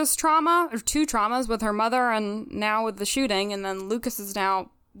through this trauma, or two traumas with her mother and now with the shooting. And then Lucas is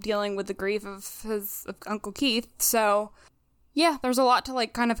now dealing with the grief of Uncle Keith. So, yeah, there's a lot to,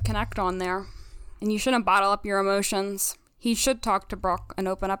 like, kind of connect on there. And you shouldn't bottle up your emotions. He should talk to Brooke and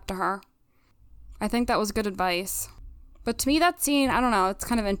open up to her. I think that was good advice. But to me, that scene, I don't know, it's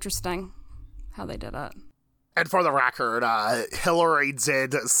kind of interesting how they did it. And for the record, Hillary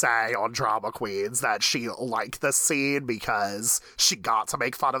did say on Drama Queens that she liked this scene because she got to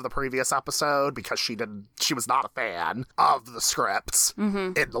make fun of the previous episode because she was not a fan of the script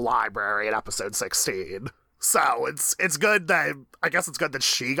in the library in episode 16. So it's good that, I guess it's good that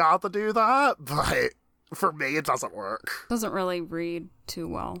she got to do that, but for me, it doesn't work. Doesn't really read too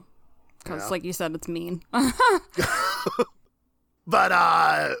well. Because, like you said, it's mean. But,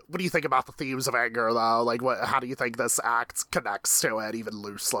 what do you think about the themes of anger, though? Like, how do you think this act connects to it, even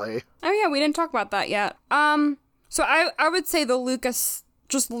loosely? Oh, yeah, we didn't talk about that yet. So I would say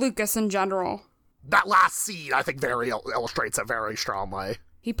just Lucas in general. That last scene, I think, illustrates it very strongly.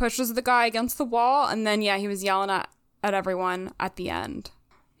 He pushes the guy against the wall, and then, yeah, he was yelling at everyone at the end.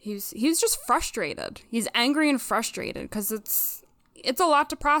 He was just frustrated. He's angry and frustrated, because it's a lot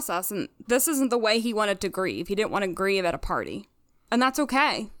to process, and this isn't the way he wanted to grieve. He didn't want to grieve at a party. And that's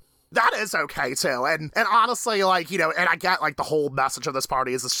okay. That is okay, too. And honestly, like, you know, and I get, like, the whole message of this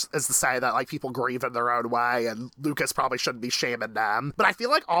party is to say that, like, people grieve in their own way, and Lucas probably shouldn't be shaming them. But I feel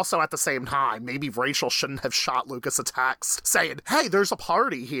like also at the same time, maybe Rachel shouldn't have shot Lucas a text saying, hey, there's a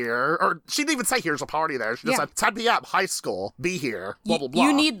party here. Or she didn't even say, here's a party there. She just said, 10 p.m., high school, be here, blah, blah, blah.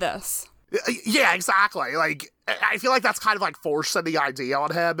 You need this. Yeah, exactly. Like, I feel like that's kind of, like, forcing the idea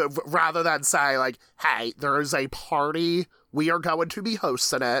on him, rather than say, like, hey, there is a party, we are going to be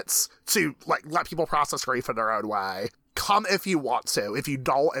hosting it to, like, let people process grief in their own way. Come if you want to. If you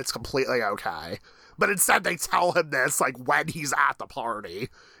don't, it's completely okay. But instead, they tell him this, like, when he's at the party.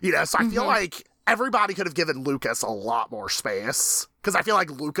 You know, so I feel like everybody could have given Lucas a lot more space. Because I feel like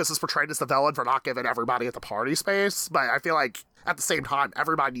Lucas is portrayed as the villain for not giving everybody at the party space. But I feel like, at the same time,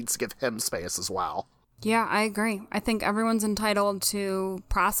 everybody needs to give him space as well. Yeah, I agree. I think everyone's entitled to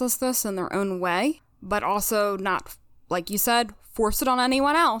process this in their own way, but also not, like you said, force it on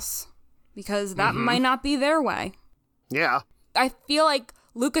anyone else, because that might not be their way. Yeah. I feel like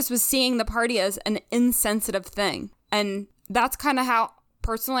Lucas was seeing the party as an insensitive thing, and that's kind of how,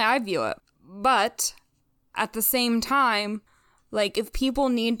 personally, I view it. But at the same time, like, if people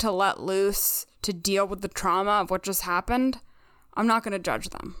need to let loose to deal with the trauma of what just happened, I'm not going to judge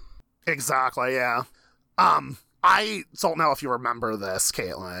them. Exactly, yeah. I don't know if you remember this,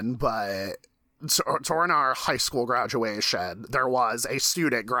 Caitlin, but during our high school graduation, there was a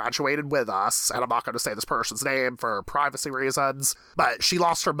student graduated with us, and I'm not going to say this person's name for privacy reasons, but she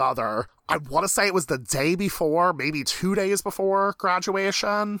lost her mother. I want to say it was the day before, maybe 2 days before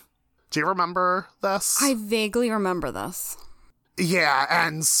graduation. Do you remember this? I vaguely remember this. Yeah,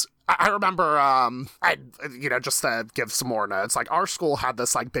 and I remember, just to give some more notes, like, our school had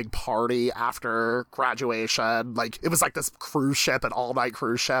this, like, big party after graduation. Like, it was, like, this cruise ship, an all-night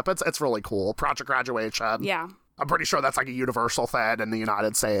cruise ship. It's really cool. Project Graduation. Yeah. I'm pretty sure that's, like, a universal thing in the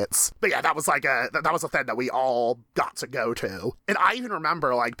United States. But, yeah, that was, like, that was a thing that we all got to go to. And I even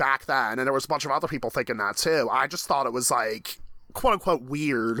remember, like, back then, and there was a bunch of other people thinking that, too, I just thought it was, like, quote-unquote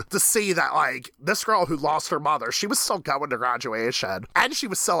weird to see that, like, this girl who lost her mother, she was still going to graduation, and she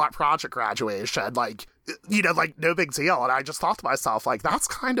was still at Project Graduation, like, like, no big deal. And I just thought to myself, like, that's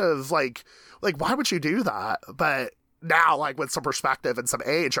kind of, like, why would you do that? But now, like, with some perspective and some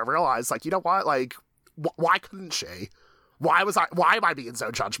age, I realized, like, you know what, like, why couldn't she? Why am I being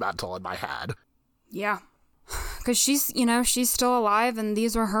so judgmental in my head? Yeah. Because she's still alive, and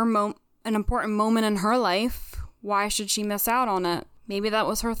these were an important moment in her life. Why should she miss out on it? Maybe that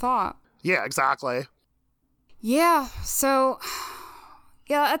was her thought. Yeah, exactly. Yeah, so,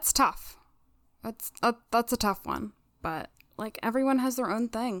 yeah, that's tough. That's a tough one. But, like, everyone has their own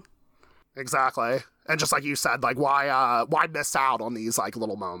thing. Exactly. And just like you said, like, why miss out on these, like,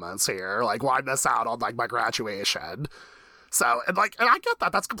 little moments here? Like, why miss out on, like, my graduation? So, and I get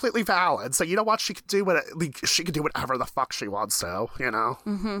that. That's completely valid. So, you know what? She can do whatever the fuck she wants to, you know?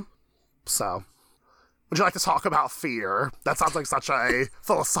 Mm-hmm. So, would you like to talk about fear? That sounds like such a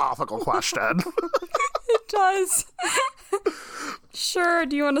philosophical question. It does. Sure.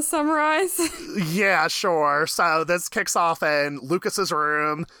 Do you want to summarize? Yeah, sure. So this kicks off in Lucas's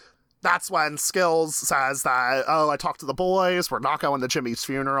room. That's when Skills says that, I talked to the boys, we're not going to Jimmy's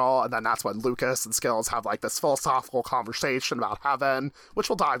funeral. And then that's when Lucas and Skills have, like, this philosophical conversation about heaven, which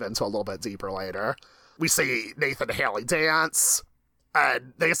we'll dive into a little bit deeper later. We see Nathan and Haley dance.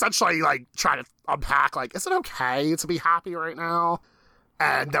 And they essentially, like, try to unpack, like, is it okay to be happy right now?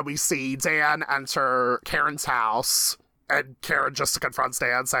 And then we see Dan enter Karen's house, and Karen just confronts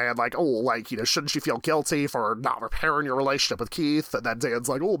Dan, saying, like, oh, like, shouldn't you feel guilty for not repairing your relationship with Keith? And then Dan's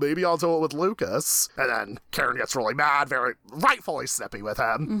like, oh, maybe I'll do it with Lucas. And then Karen gets really mad, very rightfully snippy with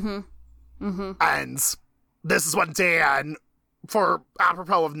him. Mm-hmm. Mm-hmm. And this is when Dan, for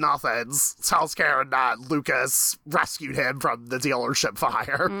apropos of nothings, tells Karen that Lucas rescued him from the dealership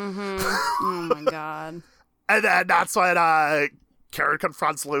fire. Mm-hmm. Oh my god. And then that's when Karen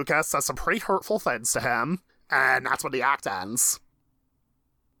confronts Lucas, says some pretty hurtful things to him, and that's when the act ends.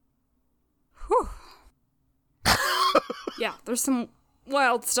 Whew. Yeah, there's some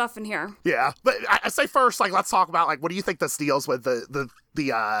wild stuff in here. Yeah, but I say first, like, let's talk about, like, what do you think this deals with the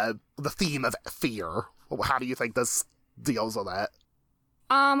theme of fear? How do you think this deals with that?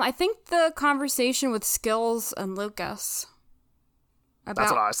 I think the conversation with Skills and Lucas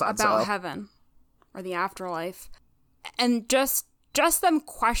about heaven or the afterlife, and just them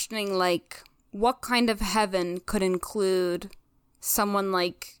questioning, like, what kind of heaven could include someone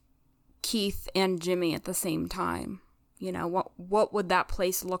like Keith and Jimmy at the same time? What would that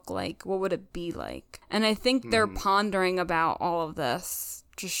place look like? What would it be like? And I think they're pondering about all of this.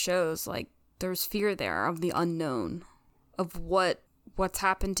 Just shows, like, there's fear there of the unknown, of what's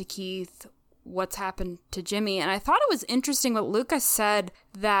happened to Keith, what's happened to Jimmy. And I thought it was interesting what Lucas said,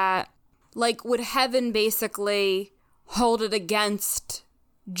 that, like, would heaven basically hold it against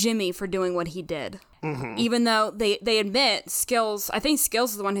Jimmy for doing what he did? Mm-hmm. Even though they admit, I think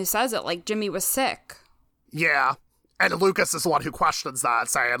Skills is the one who says it, like, Jimmy was sick. Yeah. And Lucas is the one who questions that,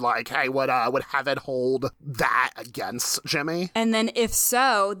 saying, like, hey, would heaven hold that against Jimmy? And then if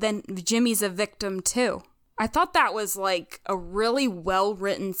so, then Jimmy's a victim too. I thought that was, like, a really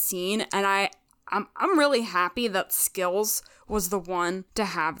well-written scene, and I'm really happy that Skills was the one to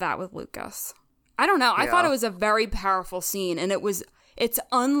have that with Lucas. I don't know. I thought it was a very powerful scene, and it's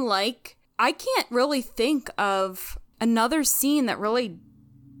unlike, I can't really think of another scene that really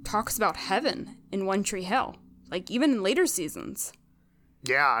talks about heaven in One Tree Hill. Like, even in later seasons.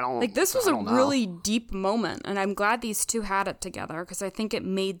 Yeah, I don't... Like, this was a really deep moment, and I'm glad these two had it together, because I think it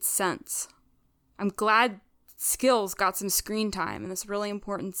made sense. I'm glad Skills got some screen time in this really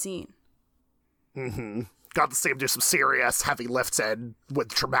important scene. Mm-hmm. Got to see him do some serious heavy lifting with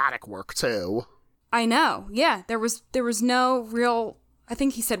dramatic work, too. I know, yeah. There was no real... I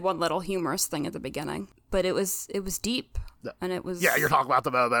think he said one little humorous thing at the beginning, but it was deep. And it was... Yeah, you're talking about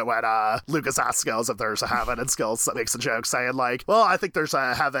the moment when Lucas asks Skills if there's a heaven, and Skills makes a joke saying, like, well, I think there's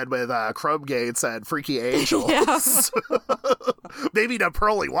a heaven with chrome gates and freaky angels. Yeah. Maybe no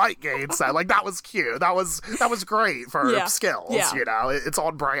pearly white gates. Like, that was cute. That was great for Skills, you know? It's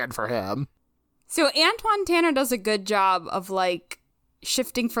on brand for him. So Antwon Tanner does a good job of, like,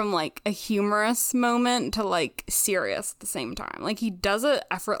 shifting from, like, a humorous moment to, like, serious at the same time. Like, he does it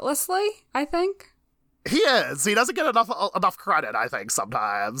effortlessly, I think. He is. He doesn't get enough credit, I think,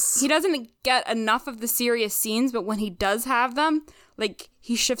 sometimes. He doesn't get enough of the serious scenes, but when he does have them, like,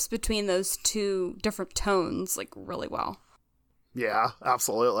 he shifts between those two different tones, like, really well. Yeah,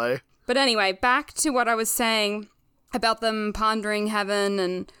 absolutely. But anyway, back to what I was saying about them pondering heaven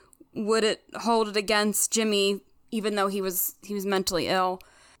and would it hold it against Jimmy even though he was mentally ill.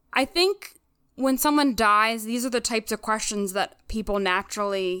 I think when someone dies, these are the types of questions that people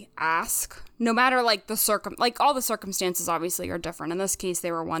naturally ask. No matter, like, all the circumstances obviously are different. In this case,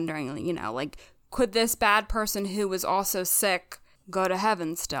 they were wondering, you know, like, could this bad person who was also sick go to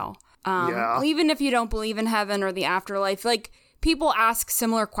heaven still? Even if you don't believe in heaven or the afterlife, like, people ask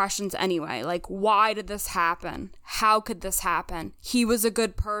similar questions anyway. Like, why did this happen? How could this happen? He was a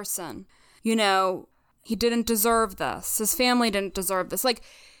good person. You know, he didn't deserve this. His family didn't deserve this. Like,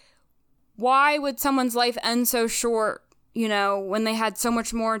 why would someone's life end so short, you know, when they had so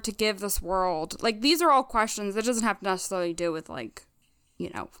much more to give this world? Like, these are all questions that doesn't have to necessarily do with, like, you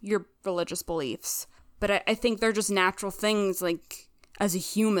know, your religious beliefs. But I think they're just natural things, like, as a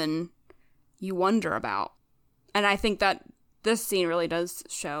human, you wonder about. And I think that this scene really does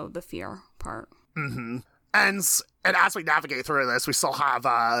show the fear part. Mm-hmm. And as we navigate through this, we still have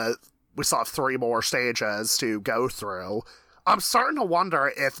 3 more stages to go through. I'm starting to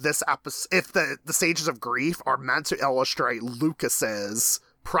wonder if this episode, if the stages of grief are meant to illustrate Lucas's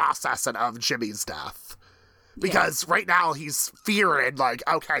processing of Jimmy's death. Because right now he's fearing, like,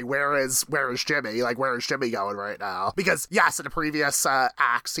 okay, where is Jimmy? Like, where is Jimmy going right now? Because, yes, in the previous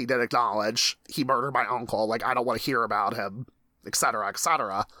acts, he did acknowledge he murdered my uncle. Like, I don't want to hear about him, etc.,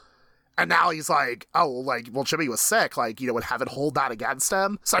 etc. And now he's like, oh, like, well, Jimmy was sick. Like, you know, would heaven hold that against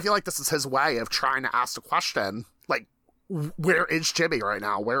him? So I feel like this is his way of trying to ask the question, like, where is Jimmy right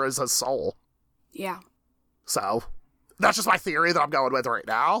now? Where is his soul? Yeah. So that's just my theory that I'm going with right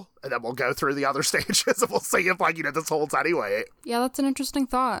now. And then we'll go through the other stages and we'll see if, like, you know, this holds anyway. Yeah, that's an interesting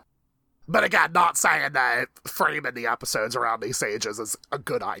thought. But again, not saying that framing the episodes around these stages is a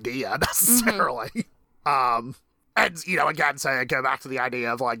good idea necessarily. Mm-hmm. And, you know, again, go back to the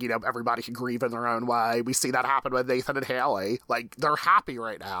idea of, like, you know, everybody can grieve in their own way. We see that happen with Nathan and Haley. Like, they're happy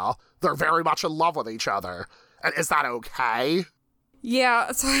right now. They're very much in love with each other. And is that okay? Yeah,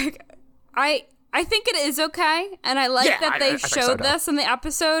 it's like, I think it is okay, and I like that they showed this in the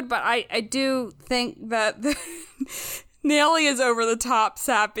episode, but I do think that Nellie is over the top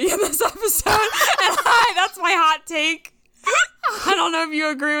sappy in this episode, and that's my hot take. I don't know if you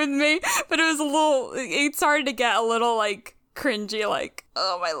agree with me, but it started to get a little, like, cringy, like,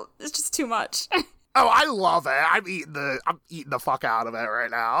 it's just too much. Oh, I love it. I'm eating the fuck out of it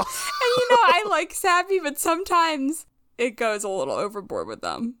right now. And, you know, I like sappy, but sometimes it goes a little overboard with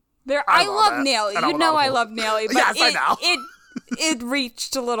them. I love Nellie. You know I love Nellie, but yes, I know. it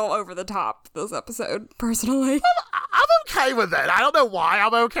reached a little over the top this episode, personally. I'm okay with it. I don't know why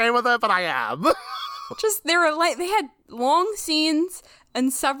I'm okay with it, but I am. Just they had long scenes,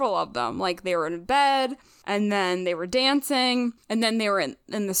 and several of them. Like, they were in bed, and then they were dancing, and then they were in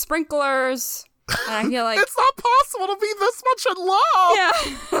the sprinklers. And I feel like it's not possible to be this much in love.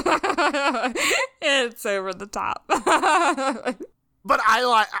 Yeah. It's over the top. But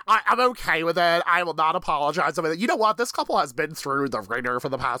I'm okay with it. I will not apologize about it. You know what? This couple has been through the ringer for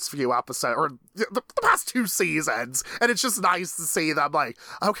the past few episodes, or the past 2 seasons, and it's just nice to see them, like,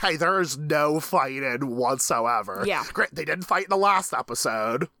 okay, there is no fighting whatsoever. Yeah. Great, they didn't fight in the last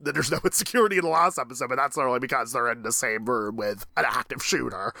episode. There's no insecurity in the last episode, but that's only because they're in the same room with an active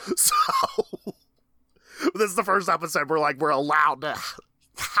shooter. So this is the first episode where, like, we're allowed to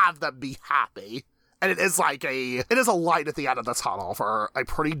have them be happy. And it is a light at the end of the tunnel for a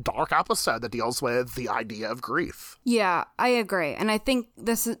pretty dark episode that deals with the idea of grief. Yeah, I agree. And I think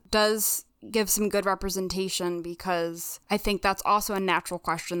this does give some good representation, because I think that's also a natural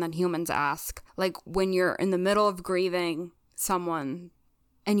question that humans ask. Like, when you're in the middle of grieving someone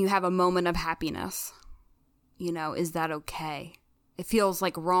and you have a moment of happiness, you know, is that okay? It feels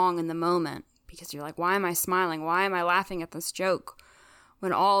like wrong in the moment, because you're like, why am I smiling? Why am I laughing at this joke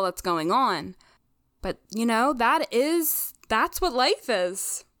when all that's going on? But, you know, that's what life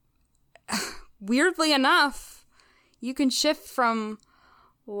is. Weirdly enough, you can shift from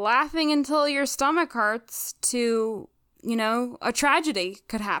laughing until your stomach hurts to a tragedy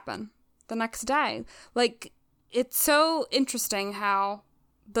could happen the next day. Like, it's so interesting how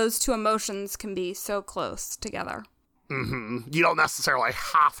those two emotions can be so close together. Mm-hmm. You don't necessarily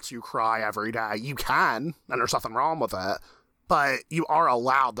have to cry every day. You can, and there's nothing wrong with it. But you are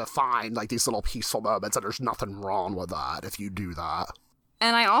allowed to find, like, these little peaceful moments, and there's nothing wrong with that if you do that.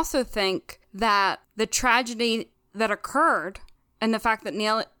 And I also think that the tragedy that occurred and the fact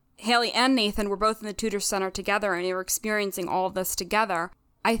that Haley and Nathan were both in the Tudor Center together and they were experiencing all of this together,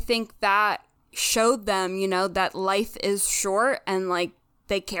 I think that showed them, that life is short and, like,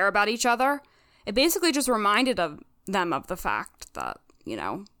 they care about each other. It basically just reminded them of the fact that,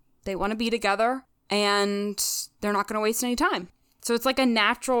 they want to be together and they're not going to waste any time. So it's like a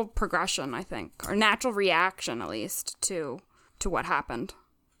natural progression, I think, or natural reaction, at least, to what happened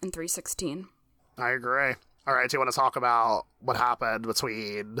in 316. I agree. All right, do you want to talk about what happened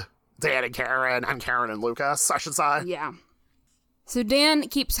between Dan and Karen and Lucas, I should say? Yeah. So Dan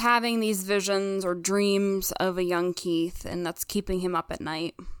keeps having these visions or dreams of a young Keith, and that's keeping him up at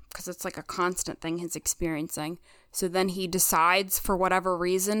night because it's like a constant thing he's experiencing. So then he decides, for whatever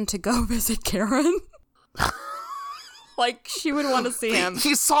reason, to go visit Karen. Like, she would want to see him.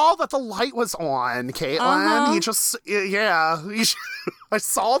 He saw that the light was on, Caitlin. Uh-huh. He just, I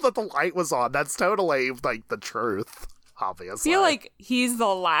saw that the light was on. That's totally, like, the truth, obviously. I feel like he's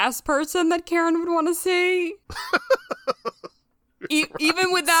the last person that Karen would want to see.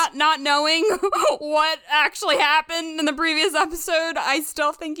 Even without not knowing what actually happened in the previous episode, I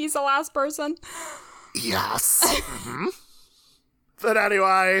still think he's the last person. Yes. Mm-hmm. But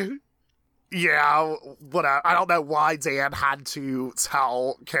anyway, yeah, whatever. I don't know why Dan had to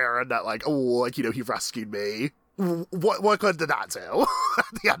tell Karen that, like, he rescued me. What good did that do at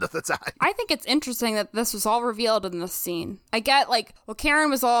the end of the day? I think it's interesting that this was all revealed in this scene. I get,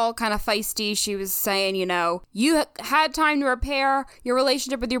 Karen was all kind of feisty. She was saying, you had time to repair your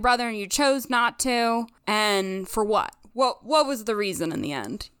relationship with your brother and you chose not to. And for what? What was the reason in the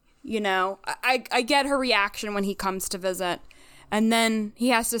end? I get her reaction when he comes to visit. And then he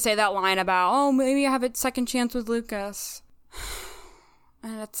has to say that line about, maybe I have a second chance with Lucas.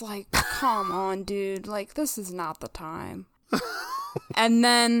 And it's like, come on, dude. Like, this is not the time. And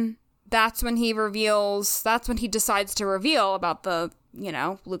then that's when he decides to reveal about the,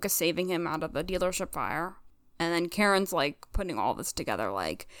 Lucas saving him out of the dealership fire. And then Karen's, like, putting all this together,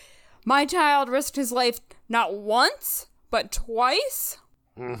 like, my child risked his life not once, but twice.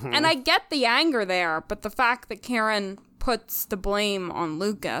 Mm-hmm. And I get the anger there, but the fact that Karen puts the blame on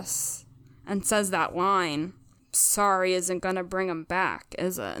Lucas and says that line, sorry isn't gonna bring him back,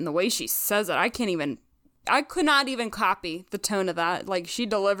 is it? And the way she says it, I could not even copy the tone of that. Like, she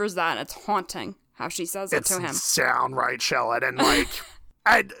delivers that, and it's haunting how she says it to him. It's downright chilling, and like,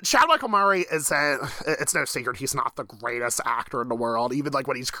 and Chad Michael Murray it's no secret he's not the greatest actor in the world. Even like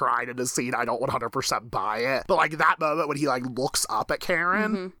when he's crying in his scene, I don't 100% buy it. But like that moment when he like looks up at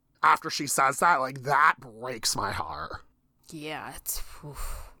Karen after she says that, like that breaks my heart. Yeah, it's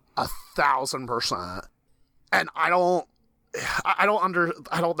 1,000%. And I'm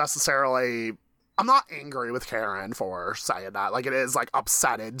not angry with Karen for saying that. Like, it is, like,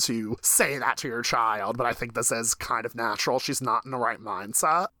 upsetting to say that to your child, but I think this is kind of natural. She's not in the right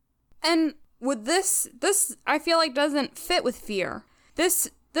mindset. And with this I feel like doesn't fit with fear. This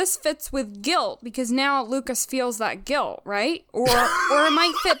fits with guilt, because now Lucas feels that guilt, right? Or it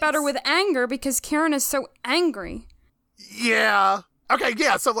might fit better with anger, because Karen is so angry. Yeah. Okay,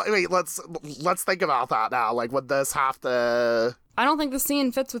 yeah, so wait, let's think about that now. Like, would this have to... I don't think the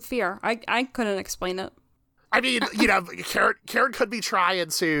scene fits with fear. I couldn't explain it. I mean, Karen could be trying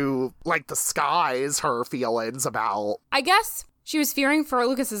to, like, disguise her feelings about... I guess she was fearing for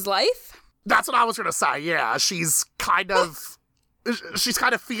Lucas's life? That's what I was gonna say, yeah. She's kind of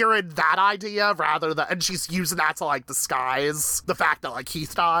fearing that idea rather than... And she's using that to, like, disguise the fact that, like,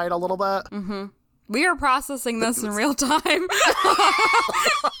 Keith died a little bit. Mm-hmm. We are processing this in real time,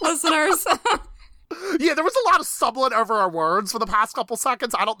 listeners. Yeah, there was a lot of stumbling over our words for the past couple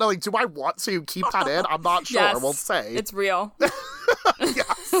seconds. I don't know, like, do I want to keep that in? I'm not sure. Yes, we'll see. It's real.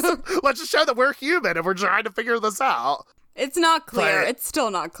 Yes. Let's just show that we're human and we're trying to figure this out. It's not clear. It's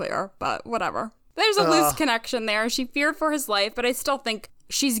still not clear, but whatever. There's a loose connection there. She feared for his life, but I still think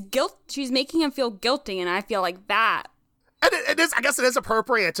she's making him feel guilty, and I feel like that. And it is, I guess it is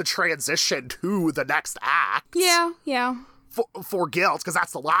appropriate to transition to the next act. Yeah. For guilt, because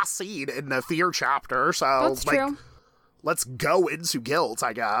that's the last scene in the fear chapter, so... That's true. Let's go into guilt,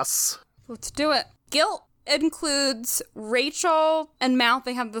 I guess. Let's do it. Guilt includes Rachel and Mouth.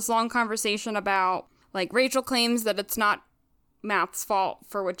 They have this long conversation about, like, Rachel claims that it's not Mouth's fault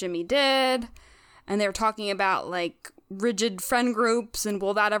for what Jimmy did, and they're talking about, like, rigid friend groups, and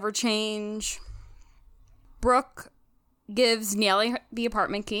will that ever change? Brooke gives Neely the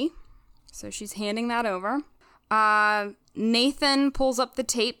apartment key, so she's handing that over. Nathan pulls up the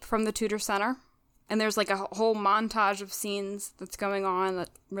tape from the Tudor Center, and there's like a whole montage of scenes that's going on that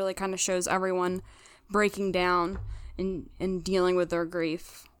really kind of shows everyone breaking down and dealing with their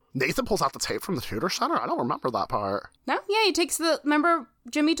grief. Nathan pulls out the tape from the Tudor Center? I don't remember that part. No? Yeah, he takes remember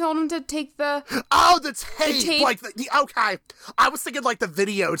Jimmy told him to take the... Oh, the tape! Like, okay. I was thinking, like, the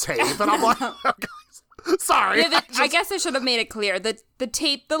videotape, and I'm like, okay. Sorry. Yeah, I guess I should have made it clear. The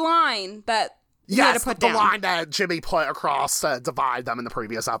tape, the line that you had to put down. The line that Jimmy put across to divide them in the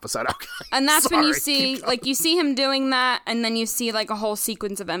previous episode. Okay. And that's when you see, like, you see him doing that, and then you see, like, a whole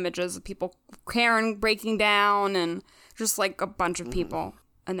sequence of images of people, Karen breaking down, and just, like, a bunch of people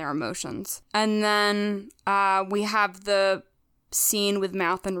and their emotions. And then we have the scene with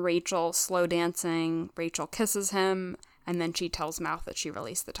Mouth and Rachel slow dancing. Rachel kisses him, and then she tells Mouth that she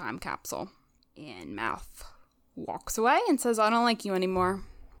released the time capsule. And Mouth walks away and says, I don't like you anymore.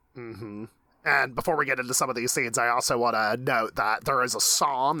 Mm-hmm. And before we get into some of these scenes, I also want to note that there is a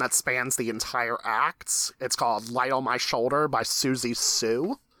song that spans the entire act. It's called Light on My Shoulder by Susie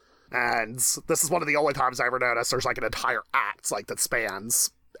Sue. And this is one of the only times I ever noticed there's like an entire act like that spans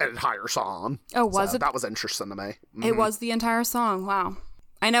an entire song. Oh, was it? That was interesting to me. Mm-hmm. It was the entire song. Wow.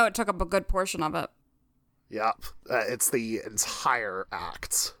 I know it took up a good portion of it. Yep. It's the entire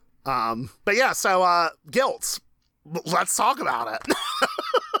act. But yeah, so guilt. Let's talk about it.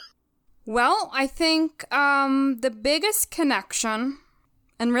 Well, I think the biggest connection,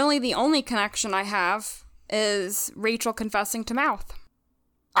 and really the only connection I have, is Rachel confessing to Mouth.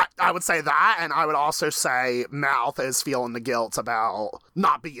 I would say that, and I would also say Mouth is feeling the guilt about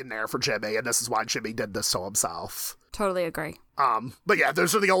not being there for Jimmy, and this is why Jimmy did this to himself. Totally agree. But yeah,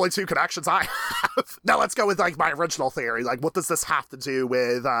 those are the only two connections I have. Now let's go with, like, my original theory. Like, what does this have to do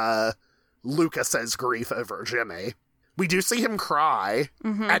with Lucas's grief over Jimmy? We do see him cry,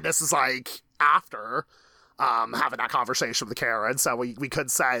 and this is, like, after having that conversation with Karen, so we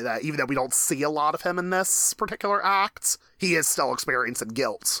could say that even though we don't see a lot of him in this particular act, he is still experiencing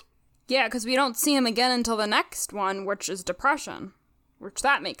guilt. Yeah, because we don't see him again until the next one, which is depression, which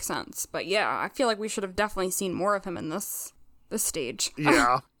that makes sense. But yeah, I feel like we should have definitely seen more of him in this stage.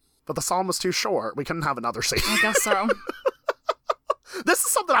 Yeah, but the song was too short. We couldn't have another scene. I guess so. This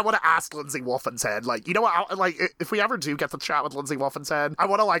is something I want to ask Lindsay Wolfenton. Like, you know what? Like, if we ever do get the chat with Lindsay Wolfenton, I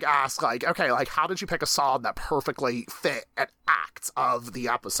want to, like, ask, like, okay, like, how did you pick a song that perfectly fit an act of the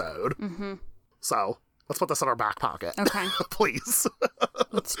episode? Mm-hmm. So, let's put this in our back pocket. Okay. Please.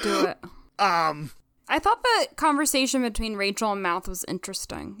 Let's do it. I thought the conversation between Rachel and Mouth was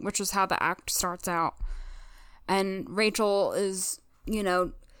interesting, which is how the act starts out. And Rachel is, you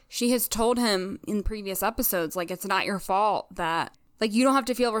know, she has told him in previous episodes, like, it's not your fault that... Like, you don't have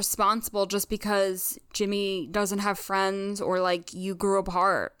to feel responsible just because Jimmy doesn't have friends or, like, you grew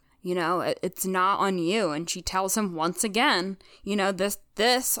apart. You know, it's not on you. And she tells him once again, you know, this,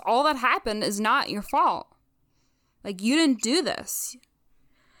 all that happened is not your fault. Like, you didn't do this.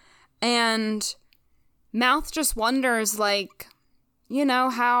 And Mouth just wonders, like, you know,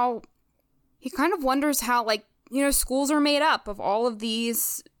 how, he kind of wonders how, like, you know, schools are made up of all of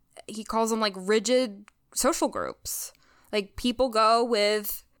these, he calls them, like, rigid social groups. Like, people go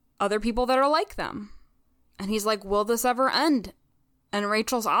with other people that are like them. And he's like, will this ever end? And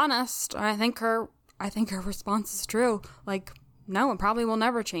Rachel's honest. And I think her response is true. Like, no, it probably will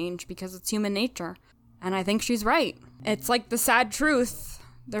never change because it's human nature. And I think she's right. It's like the sad truth.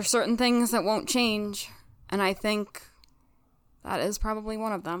 There's certain things that won't change. And I think that is probably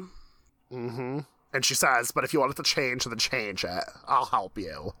one of them. Mm-hmm. And she says, but if you want it to change, then change it. I'll help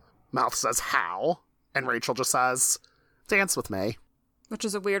you. Mouth says, how? And Rachel just says... dance with me. Which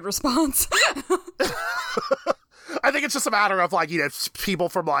is a weird response. I think it's just a matter of, like, you know, people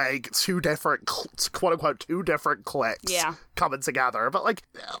from, like, two different, quote-unquote, two different cliques coming together. But, like,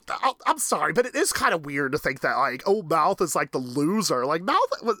 I'm sorry, but it is kind of weird to think that, like, oh, Mouth is, like, the loser. Like,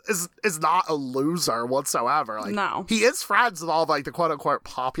 Mouth is not a loser whatsoever. Like, no. He is friends with all, like, the quote-unquote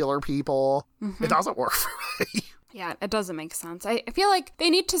popular people. Mm-hmm. It doesn't work for me. Yeah, it doesn't make sense. I feel like they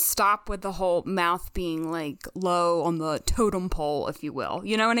need to stop with the whole Mouth being, like, low on the totem pole, if you will.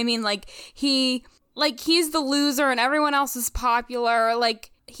 You know what I mean? Like, he's the loser and everyone else is popular.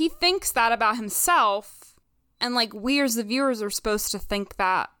 Like, he thinks that about himself. And, like, we as the viewers are supposed to think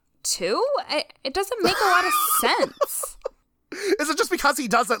that, too? It doesn't make a lot of sense. Is it just because he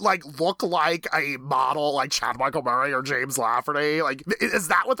doesn't, like, look like a model like Chad Michael Murray or James Lafferty? Like, is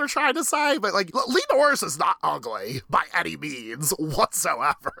that what they're trying to say? But, like, Lee Norris is not ugly by any means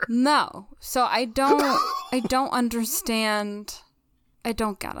whatsoever. No. So I don't understand. I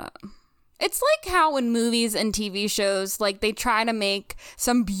don't get it. It's like how in movies and TV shows, like, they try to make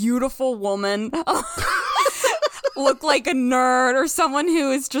some beautiful woman look like a nerd or someone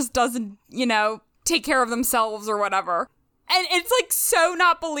who is just doesn't, you know, take care of themselves or whatever. And it's, like, so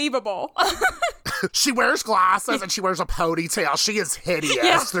not believable. She wears glasses and she wears a ponytail. She is hideous.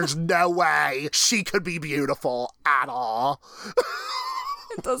 Yeah. There's no way she could be beautiful at all.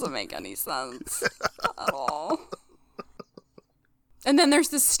 It doesn't make any sense at all. And then there's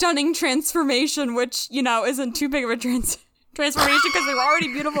this stunning transformation, which, you know, isn't too big of a transformation because they were already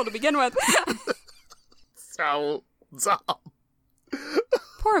beautiful to begin with. So dumb.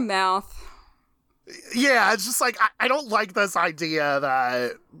 Poor Mouth. Yeah, it's just like, I don't like this idea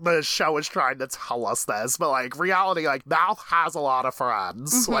that the show is trying to tell us this, but, like, reality, like, Mouth has a lot of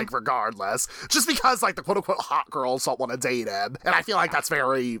friends, like, regardless, just because, like, the quote-unquote hot girls don't want to date him, and I feel like that's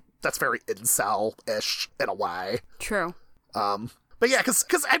very incel-ish in a way. True. But yeah,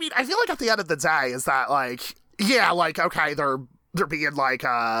 because, I mean, I feel like at the end of the day is that, like, yeah, like, okay, they're being, like,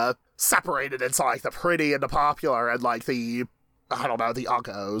 separated into, like, the pretty and the popular and, like, the, I don't know, the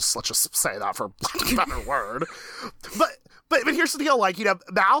uggos. Let's just say that for lack of a better word. But here's the deal, like, you know,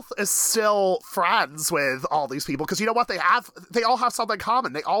 Mouth is still friends with all these people because you know what? They all have something in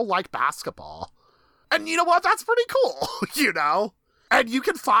common. They all like basketball. And you know what? That's pretty cool, you know? And you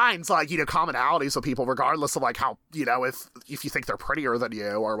can find, like, you know, commonalities with people regardless of, like, how, you know, if you think they're prettier than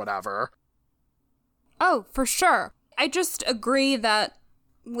you or whatever. Oh, for sure. I just agree that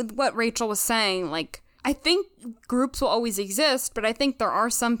with what Rachel was saying, like, I think groups will always exist, but I think there are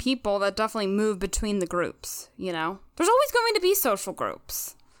some people that definitely move between the groups, you know? There's always going to be social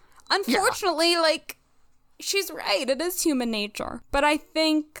groups. Unfortunately, like, she's right. It is human nature. But I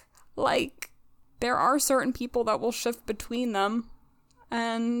think, like, there are certain people that will shift between them.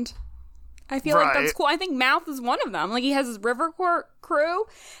 And I feel like that's cool. I think Mouth is one of them. Like, he has his River crew,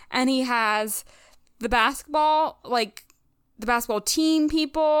 and he has the basketball team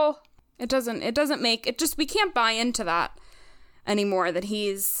people. It doesn't make it just, we can't buy into that anymore, that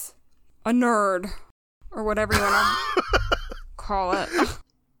he's a nerd or whatever you want to call it.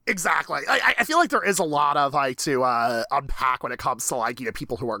 Exactly. I feel like there is a lot of, like, to unpack when it comes to, like, you know,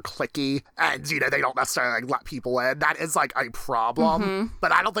 people who are cliquey and, you know, they don't necessarily, like, let people in. That is, like, a problem.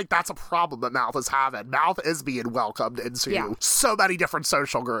 But I don't think that's a problem that Mouth is having. Mouth is being welcomed into so many different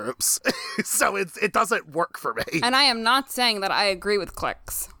social groups. So it doesn't work for me. And I am not saying that I agree with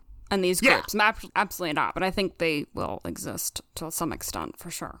cliques and these groups. Absolutely not. But I think they will exist to some extent,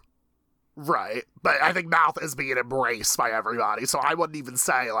 for sure. Right. But I think Mouth is being embraced by everybody. So I wouldn't even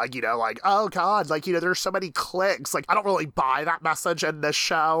say, like, you know, like, oh, God, like, you know, there's so many cliques. Like, I don't really buy that message in this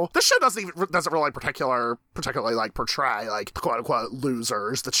show. This show doesn't really particularly, like, portray, like, quote-unquote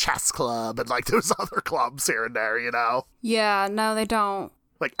losers, the chess club, and, like, those other clubs here and there, you know? Yeah, no, they don't.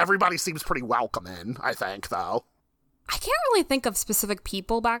 Like, everybody seems pretty welcoming, I think, though. I can't really think of specific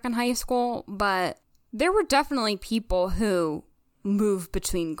people back in high school, but there were definitely people who move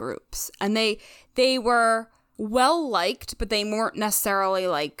between groups, and they were well liked, but they weren't necessarily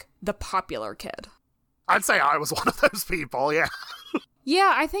like the popular kid. I'd say I was one of those people. Yeah.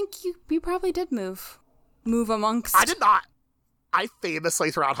 Yeah, I think you probably did move amongst. I did not. I famously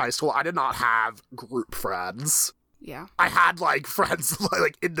throughout high school I did not have group friends. Yeah. I had, like, friends,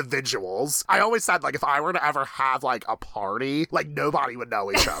 like, individuals. I always said, like, if I were to ever have, like, a party, like, nobody would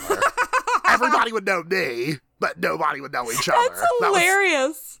know each other. Everybody would know me, but nobody would know each other. That's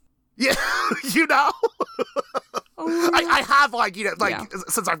hilarious. Yeah, you know? I have, like, you know, like,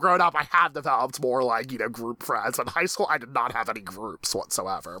 since I've grown up, I have developed more, like, you know, group friends. But in high school, I did not have any groups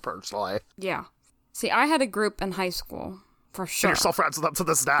whatsoever, personally. Yeah. See, I had a group in high school, for sure. And you're still friends with them to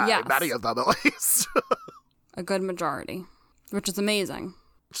this day. Yes. Many of them, at least. A good majority, which is amazing.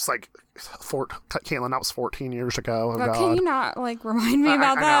 Just like, Caitlin, that was 14 years ago. Oh, God. God. Can you not, like, remind me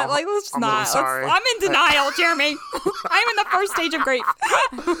about that? Like, let's just not. Sorry. I'm in denial, Jeremy. I'm in the first stage of grief.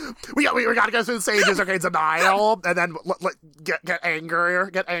 we got to go through the stages. Okay, denial, and then get angrier.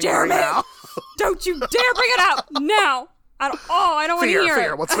 Get angry Jeremy, now. Don't you dare bring it up now. I don't want to hear it.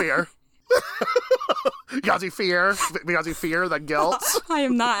 Fear. What's fear? You gotta do fear. We gotta do fear, then guilt. I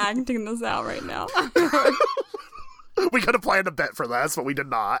am not acting this out right now. We could have planned a bit for this, but we did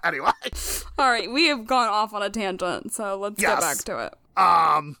not. Anyway. All right, we have gone off on a tangent, so let's get back to it.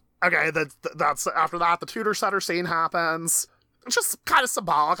 Okay, that's after that, the tutor center scene happens. It's just kind of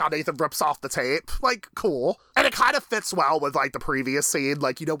symbolic how Nathan rips off the tape. Like, cool. And it kind of fits well with, like, the previous scene.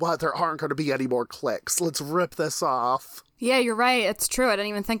 Like, you know what? There aren't going to be any more clicks. Let's rip this off. Yeah, you're right. It's true. I didn't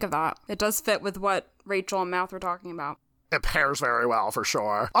even think of that. It does fit with what Rachel and Mouth were talking about. It pairs very well, for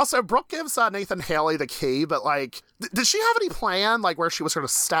sure. Also, Brooke gives Nathan Haley the key, but, like, did she have any plan, like, where she was going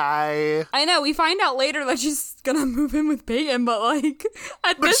to stay? I know. We find out later that she's going to move in with Peyton, but, like,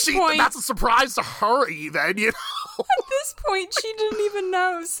 at this point... That's a surprise to her, even, you know? At this point, she didn't even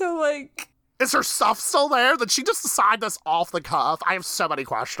know, so, like... Is her stuff still there? Did she just decide this off the cuff? I have so many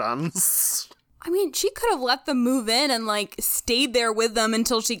questions. I mean, she could have let them move in and, like, stayed there with them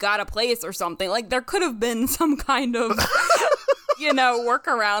until she got a place or something. Like, there could have been some kind of, you know,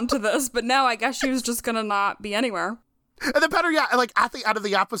 workaround to this. But no, I guess she was just gonna not be anywhere. And then better yet, like, at the end of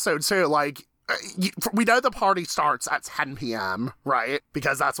the episode, too, like, we know the party starts at 10 p.m., right?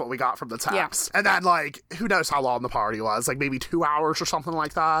 Because that's what we got from the text. Yeah. And then, like, who knows how long the party was? Like, maybe 2 hours or something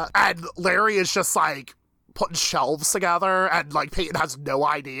like that. And Larry is just, like, putting shelves together, and, like, Peyton has no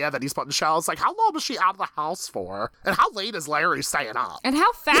idea that he's putting shelves. Like, how long was she out of the house for? And how late is Larry staying up? And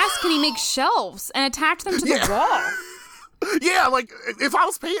how fast can he make shelves and attach them to the wall? Yeah, like, if I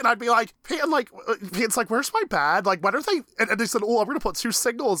was Peyton, I'd be like, Peyton's like, where's my bed? Like, when are they? And they said, oh, I'm going to put 2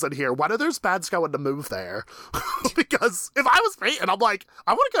 singles in here. When are those beds going to move there? Because if I was Peyton, I'm like,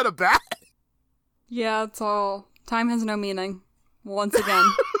 I want to go to bed. Yeah, it's all. Time has no meaning. Once again.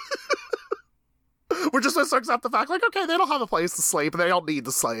 We're just supposed to accept the fact, like, okay, they don't have a place to sleep, they don't need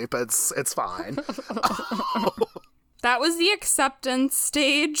to sleep, it's fine. That was the acceptance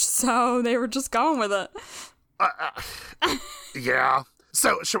stage, so they were just going with it. Yeah.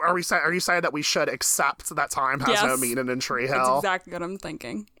 So, are you saying that we should accept that time has no meaning in Tree Hill? That's exactly what I'm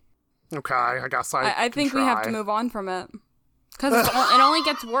thinking. Okay, I guess I think we have to move on from it. Because it only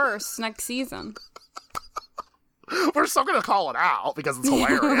gets worse next season. We're still going to call it out because it's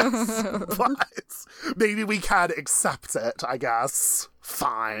hilarious. But maybe we can accept it, I guess.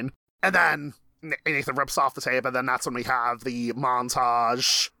 Fine. And then Nathan rips off the tape, and then that's when we have the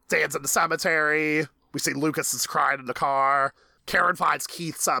montage. Dan's in the cemetery. We see Lucas is crying in the car. Karen finds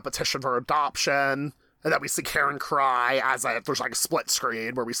Keith's petition for adoption. And then we see Karen cry as there's like a split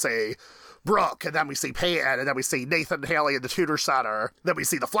screen where we see Brooke, and then we see Peyton, and then we see Nathan and Haley in the tutor center. Then we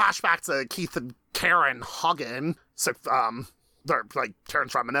see the flashback to Keith and Karen hugging. So, they're like,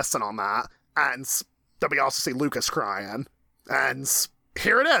 Karen's reminiscent on that. And then we also see Lucas crying. And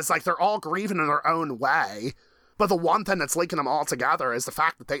here it is, like, they're all grieving in their own way. But the one thing that's linking them all together is the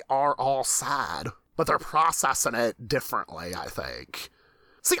fact that they are all sad. But they're processing it differently, I think.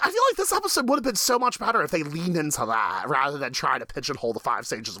 See, I feel like this episode would have been so much better if they leaned into that rather than trying to pigeonhole the 5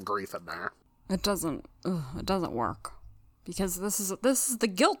 stages of grief in there. It doesn't work because this is the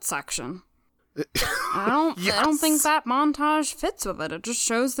guilt section. I don't think that montage fits with it. It just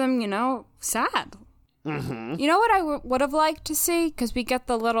shows them, you know, sad. Mm-hmm. You know what I would have liked to see, because we get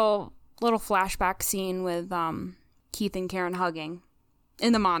the little flashback scene with Keith and Karen hugging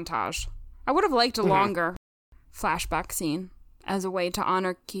in the montage. I would have liked a longer flashback scene. As a way to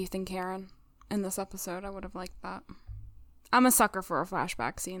honor Keith and Karen in this episode. I would have liked that. I'm a sucker for a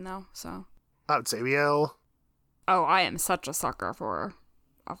flashback scene, though, so. Oh, Xavier. Oh, I am such a sucker for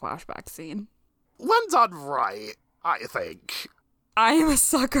a flashback scene. When done right, I think. I am a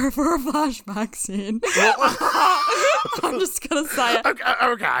sucker for a flashback scene. I'm just gonna say it.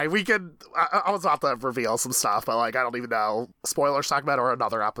 Okay, we can. I was about to reveal some stuff, but like I don't even know. Spoiler segment or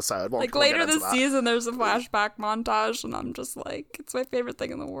another episode. Like later this season, there's a flashback montage, and I'm just like, it's my favorite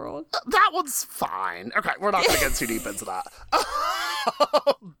thing in the world. That one's fine. Okay, we're not gonna get too deep into that.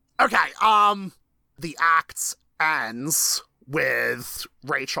 Okay, the act ends with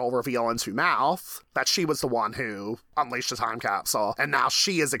Rachel revealing to Mouth that she was the one who unleashed the time capsule, and now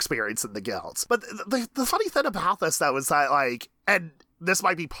she is experiencing the guilt. But the funny thing about this, though, is that, like, and this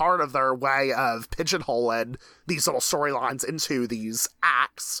might be part of their way of pigeonholing these little storylines into these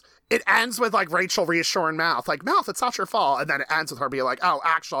acts. It ends with, like, Rachel reassuring Mouth, like, Mouth, it's not your fault, and then it ends with her being like, oh,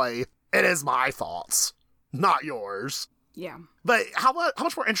 actually, it is my fault, not yours. Yeah. But how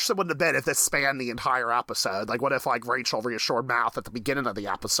much more interesting would it have been if this spanned the entire episode? Like, what if, like, Rachel reassured Mouth at the beginning of the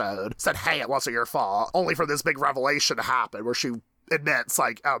episode, said, hey, it wasn't your fault, only for this big revelation to happen where she admits,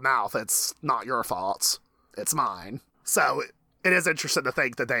 like, oh, Mouth, it's not your fault, it's mine. So it is interesting to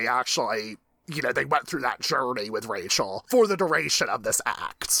think that they actually, you know, they went through that journey with Rachel for the duration of this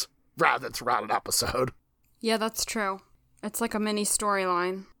act, rather than throughout an episode. Yeah, that's true. It's like a mini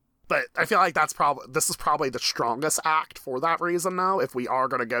storyline. But I feel like this is probably the strongest act for that reason now, if we are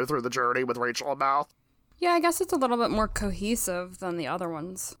going to go through the journey with Rachel and Mouth. Yeah, I guess it's a little bit more cohesive than the other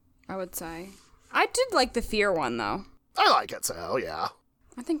ones, I would say. I did like the fear one, though. I like it too, yeah.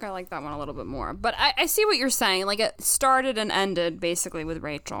 I think I like that one a little bit more. But I see what you're saying. Like, it started and ended basically with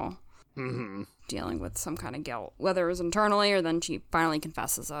Rachel dealing with some kind of guilt, whether it was internally or then she finally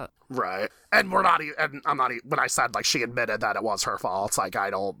confesses it. Right. And when I said, like, she admitted that it was her fault, like, I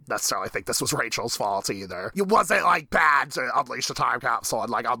don't necessarily think this was Rachel's fault either. It wasn't, like, bad to unleash the time capsule and,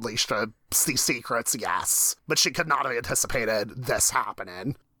 like, unleash these secrets, yes. But she could not have anticipated this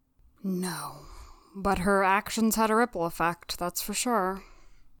happening. No. But her actions had a ripple effect, that's for sure.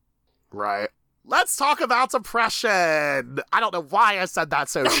 Right. Let's talk about depression. I don't know why I said that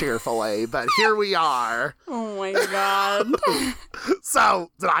so cheerfully, but here we are. Oh my god. So,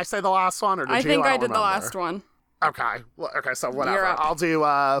 did I say the last one, or did you? I think I did remember. The last one. Okay. Well, okay, so whatever. You're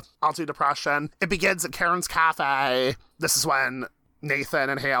up. I'll do depression. It begins at Karen's cafe. This is when Nathan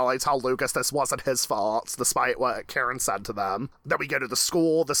and Haley tell Lucas this wasn't his fault, despite what Karen said to them. Then we go to the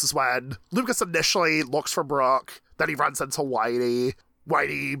school. This is when Lucas initially looks for Brooke. Then he runs into Whitey.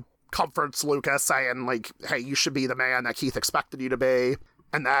 Whitey comforts Lucas, saying, like, hey, you should be the man that Keith expected you to be.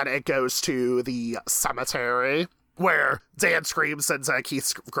 And then it goes to the cemetery, where Dan screams into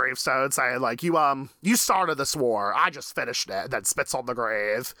Keith's gravestone, saying, like, you started this war, I just finished it, and then spits on the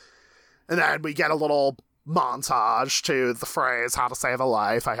grave. And then we get a little montage to the phrase, how to save a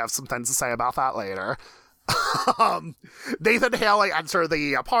life. I have some things to say about that later. Nathan and Haley enter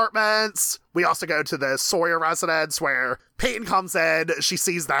the apartments. We also go to the Sawyer residence, where Peyton comes in. She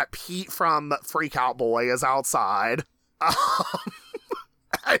sees that Pete from Freak Out Boy is outside.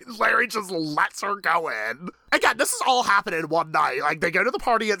 And Larry just lets her go in. Again, this is all happening one night. Like, they go to the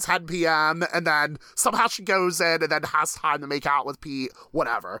party at 10 p.m., and then somehow she goes in and then has time to make out with Pete,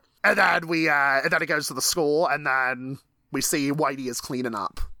 whatever. And then and then it goes to the school, and then we see Whitey is cleaning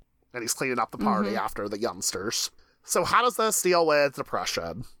up. And he's cleaning up the party after the youngsters. So how does this deal with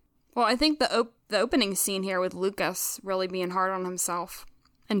depression? Well, I think the opening scene here with Lucas really being hard on himself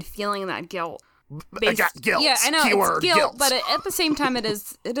and feeling that guilt. Guilt. Yeah, I know, Keyword, it's guilt, but guilt. at the same time, it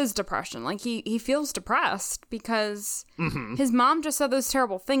is depression. Like, he feels depressed because his mom just said those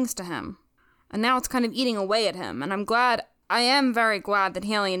terrible things to him. And now it's kind of eating away at him. And I am very glad that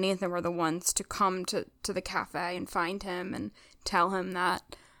Haley and Nathan were the ones to come to the cafe and find him and tell him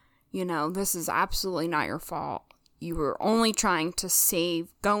that, you know, this is absolutely not your fault. You were only trying to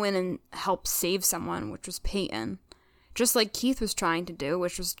go in and help save someone, which was Peyton. Just like Keith was trying to do,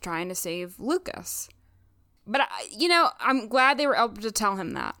 which was trying to save Lucas. But, I'm glad they were able to tell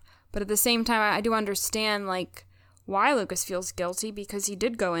him that. But at the same time, I do understand, like, why Lucas feels guilty, because he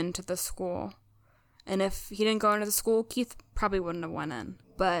did go into the school. And if he didn't go into the school, Keith probably wouldn't have went in.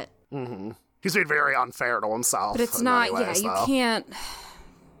 But... He's been very unfair to himself. But it's not, you can't...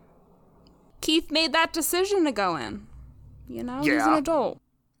 Keith made that decision to go in. You know, he's an adult.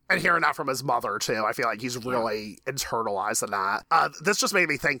 And hearing that from his mother, too, I feel like he's really internalizing that. This just made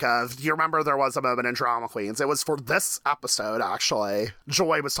me think of, do you remember there was a moment in Drama Queens? It was for this episode, actually.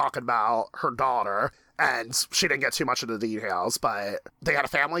 Joy was talking about her daughter, and she didn't get too much into the details, but they had a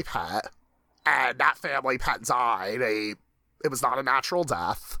family pet, and that family pet died. It was not a natural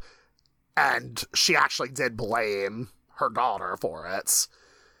death, and she actually did blame her daughter for it.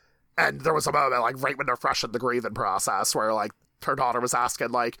 And there was a moment, like, right when they're fresh in the grieving process, where, like, her daughter was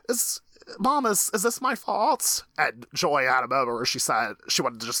asking, like, is this my fault? And Joy had a moment where she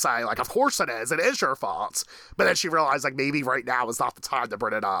wanted to just say, like, of course it is your fault. But then she realized, like, maybe right now is not the time to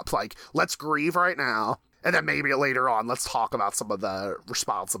bring it up. Like, let's grieve right now. And then maybe later on, let's talk about some of the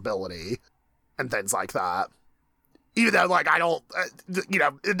responsibility and things like that. Even though, like, I don't,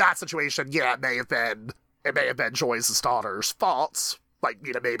 in that situation, yeah, it may have been Joyce's daughter's fault. Like,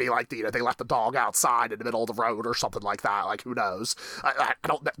 maybe, like, they left the dog outside in the middle of the road or something like that. Like, who knows?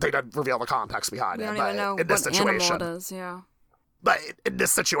 They didn't reveal the context behind we it. Don't but even know in this what situation, animal it is, yeah. But in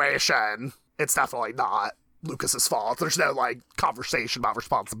this situation, it's definitely not Lucas's fault. There's no, like, conversation about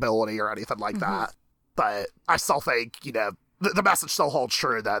responsibility or anything like that. But I still think, the message still holds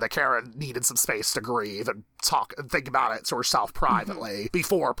true, though, that Karen needed some space to grieve and talk and think about it to herself privately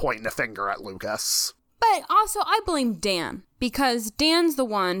before pointing a finger at Lucas. But also, I blame Dan, because Dan's the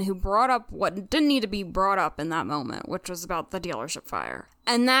one who brought up what didn't need to be brought up in that moment, which was about the dealership fire.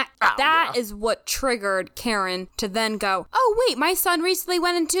 And that is what triggered Karen to then go, oh, wait, my son recently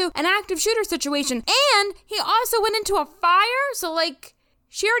went into an active shooter situation, and he also went into a fire? So, like,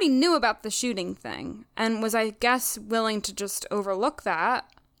 she already knew about the shooting thing, and was, I guess, willing to just overlook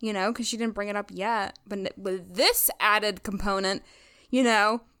that, because she didn't bring it up yet. But with this added component,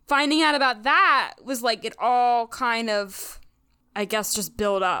 finding out about that was like it all kind of, I guess, just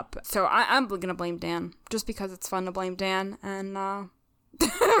build up. So I'm going to blame Dan, just because it's fun to blame Dan. And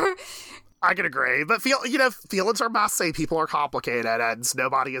I can agree, but feelings are messy, people are complicated, and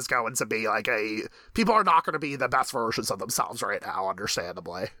nobody is going to be people are not going to be the best versions of themselves right now,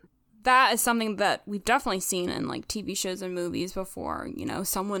 understandably. That is something that we've definitely seen in like TV shows and movies before.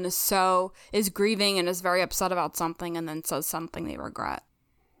 Someone is grieving and is very upset about something and then says something they regret.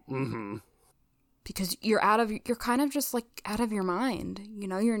 Mm-hmm. Because you're kind of just like out of your mind.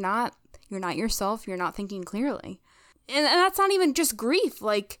 You're not yourself. You're not thinking clearly. And that's not even just grief.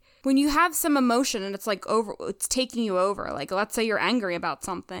 Like when you have some emotion and it's like it's taking you over. Like let's say you're angry about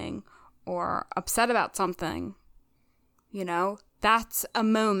something or upset about something, that's a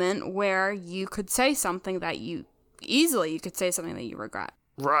moment where you could say something that you could say something that you regret.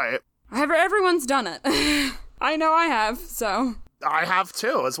 Right. Everyone's done it. I know I have, so. I have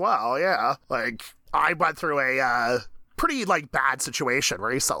too, as well, yeah. Like, I went through a pretty, bad situation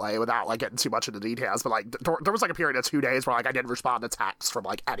recently without, getting too much into details, but, there was, a period of 2 days where, I didn't respond to texts from,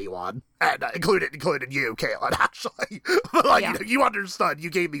 anyone. And including you, Caitlin, actually. But, yeah. you understood. You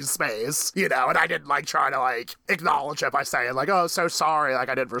gave me space, and I didn't, try to, acknowledge it by saying, oh, so sorry, I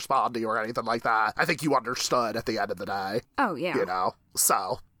didn't respond to you or anything like that. I think you understood at the end of the day. Oh, yeah.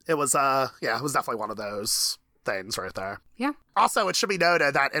 So, it was, it was definitely one of those things right there. Yeah. Also, it should be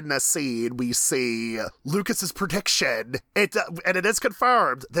noted that in this scene, we see Lucas's prediction. And it is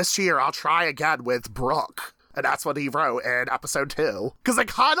confirmed. This year, I'll try again with Brooke. And that's what he wrote in episode 2. Because I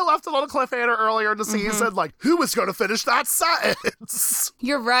kind of left it on a cliffhanger earlier in the season. Who was going to finish that sentence?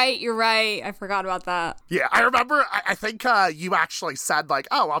 You're right. I forgot about that. Yeah, I remember, I think you actually said,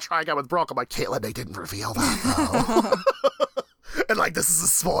 oh, I'll try again with Brooke. I'm like, Caitlin, they didn't reveal that, though. And, this is a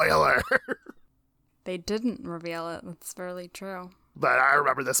spoiler. They didn't reveal it. That's fairly true. But I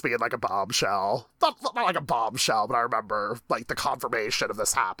remember this being a bombshell. Not like a bombshell, but I remember, the confirmation of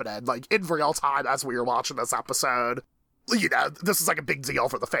this happening, in real time as we were watching this episode. This is, a big deal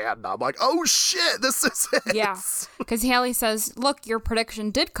for the fandom. Oh, shit, this is it. Yeah, because Haley says, look, your prediction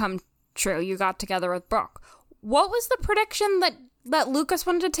did come true. You got together with Brooke. What was the prediction that Lucas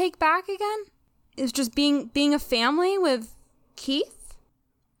wanted to take back again? Is just being a family with Keith?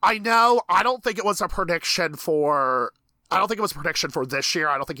 I know. I don't think it was a prediction for this year.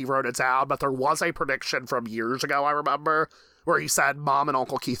 I don't think he wrote it down, but there was a prediction from years ago, I remember, where he said Mom and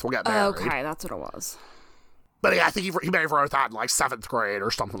Uncle Keith will get married. Okay, that's what it was. But yeah, I think he may have wrote that in 7th grade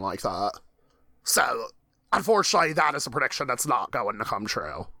or something like that. So, unfortunately, that is a prediction that's not going to come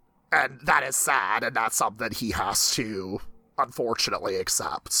true. And that is sad, and that's something he has to, unfortunately,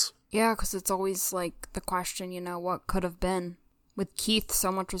 accept. Yeah, because it's always, the question, what could have been? With Keith,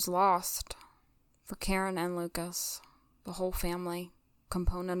 so much was lost for Karen and Lucas. The whole family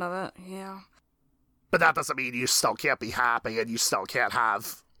component of it, yeah. But that doesn't mean you still can't be happy and you still can't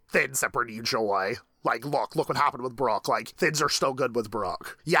have things that bring you joy. Look what happened with Brooke. Things are still good with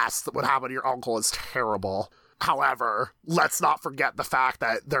Brooke. Yes, what happened to your uncle is terrible. However, let's not forget the fact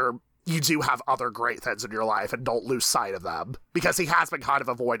that you do have other great things in your life, and don't lose sight of them. Because he has been kind of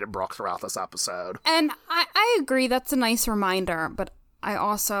avoiding Brooke throughout this episode. And I agree, that's a nice reminder, but I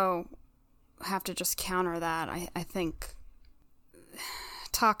also have to just counter that. I think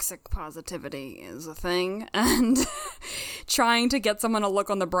toxic positivity is a thing, and trying to get someone to look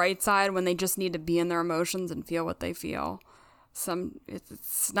on the bright side when they just need to be in their emotions and feel what they feel.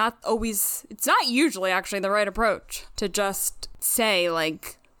 It's not usually actually the right approach to just say,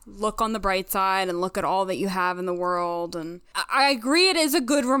 look on the bright side and look at all that you have in the world. And I agree it is a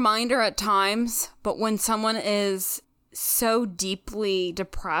good reminder at times, but when someone is so deeply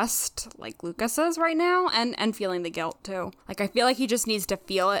depressed, like Lucas is right now, and feeling the guilt too. I feel like he just needs to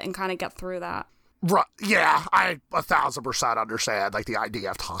feel it and kind of get through that. Right. Yeah, I 1,000% understand, the idea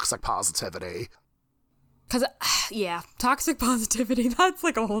of toxic positivity. Because, yeah, toxic positivity, that's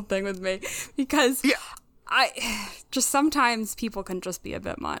a whole thing with me. Because I just sometimes people can just be a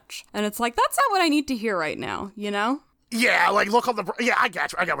bit much. And it's that's not what I need to hear right now, Yeah, look on I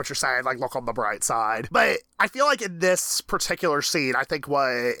get what you're saying, look on the bright side. But I feel in this particular scene, I think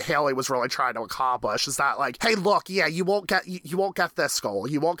what Haley was really trying to accomplish is that, hey, look, yeah, you won't get this goal.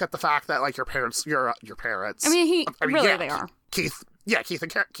 You won't get the fact that, your parents. I mean, they are. Keith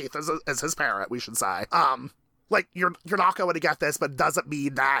is his parent, we should say. You're not going to get this, but it does not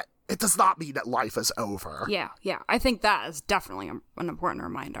mean that life is over. Yeah. I think that is definitely an important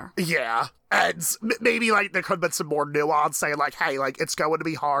reminder. Yeah. And maybe, there could have been some more nuance saying, hey, it's going to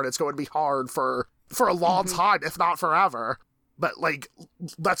be hard. It's going to be hard for a long time, if not forever. But,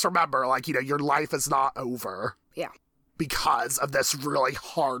 let's remember, your life is not over. Yeah. Because of this really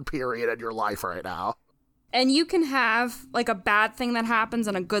hard period in your life right now. And you can have, a bad thing that happens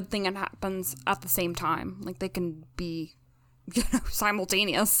and a good thing that happens at the same time. They can be,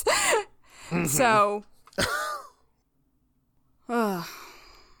 simultaneous. So,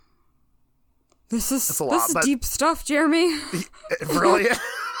 this is deep stuff, Jeremy. It really is.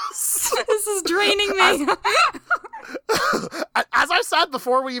 This is draining me. As I said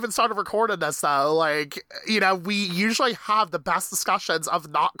before we even started recording this, though, like, we usually have the best discussions of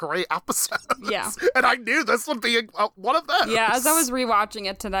not great episodes. Yeah. And I knew this would be one of those. Yeah, as I was rewatching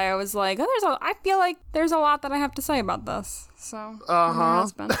it today, I was like, I feel like there's a lot that I have to say about this. So, my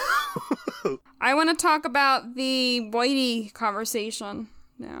husband. I want to talk about the Whitey conversation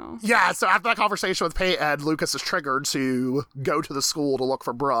now. Yeah, so after that conversation with Peyton, Lucas is triggered to go to the school to look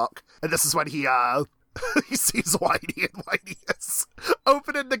for Brooke. And this is when he sees Whitey, and Whitey is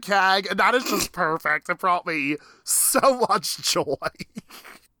opening the keg, and that is just perfect. It brought me so much joy.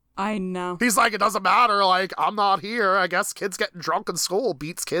 I know. He's like, it doesn't matter, like, I'm not here. I guess kids getting drunk in school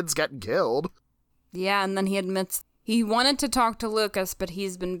beats kids getting killed. Yeah, and then he admits he wanted to talk to Lucas, but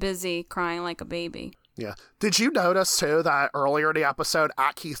he's been busy crying like a baby. Yeah. Did you notice, too, that earlier in the episode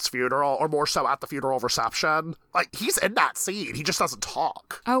at Keith's funeral, or more so at the funeral reception, like, he's in that scene. He just doesn't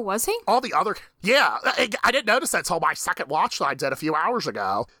talk. Oh, was he? All the other... Yeah. I didn't notice that until my second watch that I did a few hours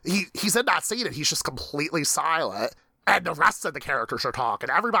ago. He's in that scene, and he's just completely silent. And the rest of the characters are talking.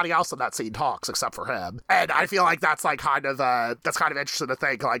 Everybody else in that scene talks except for him. And I feel like that's like kind of interesting to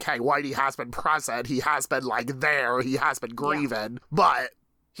think, like, hey, Whitey has been present. He has been, like, there. He has been grieving. Yeah. But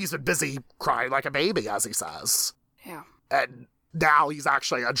he's been busy crying like a baby, as he says. Yeah. And now he's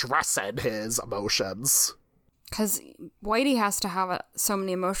actually addressing his emotions. Because Whitey has to have so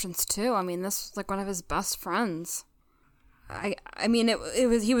many emotions, too. I mean, this was, like, one of his best friends. I mean,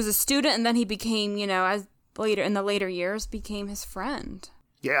 he was a student, and then he became, as in the later years, became his friend.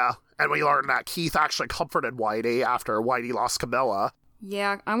 Yeah, and we learned that Keith actually comforted Whitey after Whitey lost Camilla.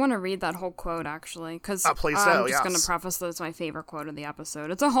 Yeah, I want to read that whole quote, actually, because I'm just going to preface that it's my favorite quote of the episode.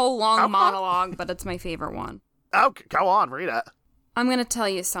 It's a whole long monologue, but it's my favorite one. Okay, go on, read it. I'm going to tell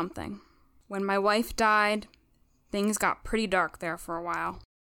you something. When my wife died, things got pretty dark there for a while.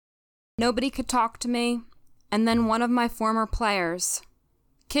 Nobody could talk to me, and then one of my former players...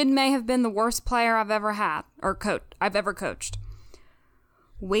 Kid may have been the worst player I've ever had, or I've ever coached.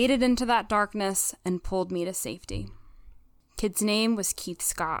 Waded into that darkness and pulled me to safety. Kid's name was Keith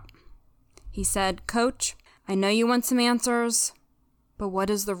Scott. He said, "Coach, I know you want some answers, but what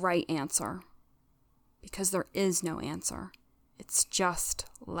is the right answer? Because there is no answer. It's just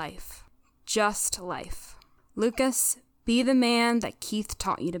life. Just life. Lucas, be the man that Keith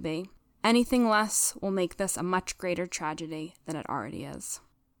taught you to be. Anything less will make this a much greater tragedy than it already is."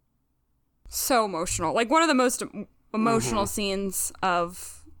 So emotional. Like, one of the most emotional scenes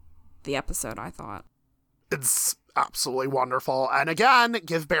of the episode, I thought. It's absolutely wonderful. And again,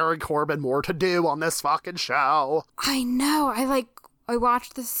 give Baron Corbin more to do on this fucking show. I know. I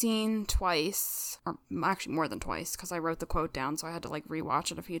watched the scene twice. Or actually more than twice, because I wrote the quote down, so I had to,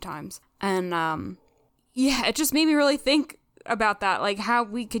 rewatch it a few times. And, yeah, it just made me really think about that. Like, how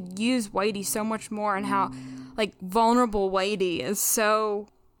we could use Whitey so much more, and how, vulnerable Whitey is so...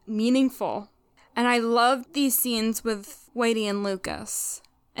 meaningful. And I loved these scenes with Whitey and Lucas.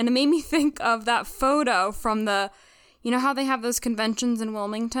 And it made me think of that photo from how they have those conventions in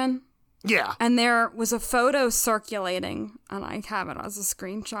Wilmington? Yeah. And there was a photo circulating, and I have it as a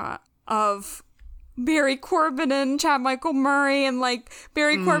screenshot, of Barry Corbin and Chad Michael Murray, and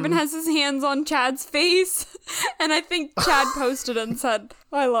Barry Corbin has his hands on Chad's face. And I think Chad posted and said,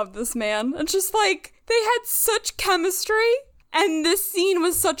 "I love this man." It's just they had such chemistry. And this scene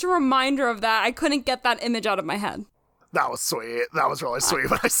was such a reminder of that. I couldn't get that image out of my head. That was sweet. That was really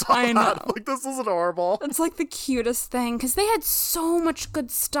sweet when I saw that. Know. This is adorable. It's the cutest thing. Because they had so much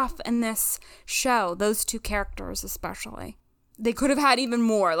good stuff in this show. Those two characters especially. They could have had even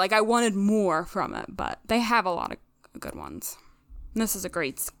more. I wanted more from it. But they have a lot of good ones. And this is a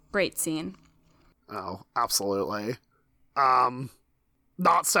great scene. Oh, absolutely.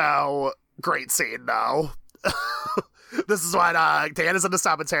 Not so great scene, though. This is when Dan is in the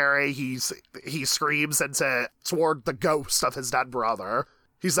cemetery. He screams toward the ghost of his dead brother.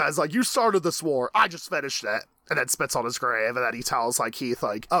 He says, you started this war. I just finished it. And then spits on his grave. And then he tells, Keith,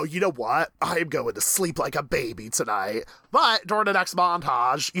 oh, you know what? I am going to sleep like a baby tonight. But during the next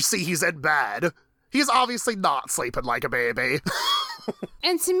montage, you see he's in bed. He's obviously not sleeping like a baby.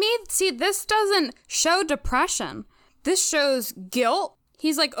 And to me, this doesn't show depression. This shows guilt.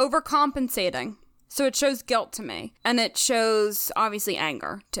 He's, overcompensating. So it shows guilt to me. And it shows, obviously,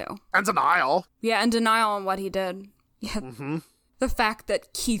 anger, too. And denial. Yeah, and denial on what he did. Yeah. Mm-hmm. The fact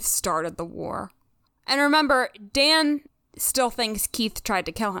that Keith started the war. And remember, Dan still thinks Keith tried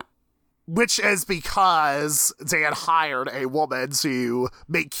to kill him. Which is because Dan hired a woman to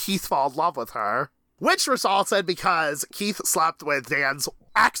make Keith fall in love with her. Which resulted because Keith slept with Dan's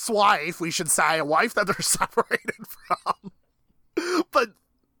ex-wife, we should say, a wife that they're separated from. But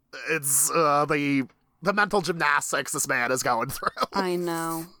it's the mental gymnastics this man is going through. I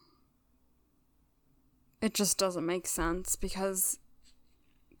know. It just doesn't make sense because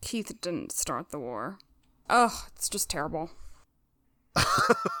Keith didn't start the war. Ugh, it's just terrible.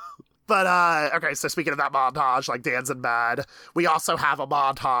 But, okay, so speaking of that montage, like Dan's in bed, we also have a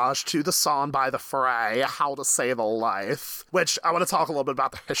montage to the song by The Fray, How to Save a Life, which I want to talk a little bit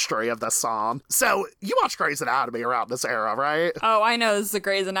about the history of this song. So, you watch Grey's Anatomy around this era, right? Oh, I know this is a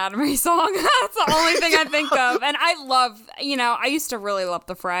Grey's Anatomy song. That's the only thing I think of. And I love, I used to really love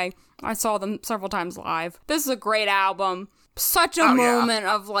The Fray. I saw them several times live. This is a great album. Such a moment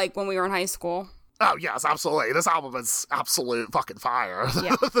of, like, when we were in high school. Oh, yes, absolutely. This album is absolute fucking fire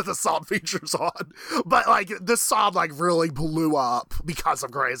that the song features on. But, like, this song, like, really blew up because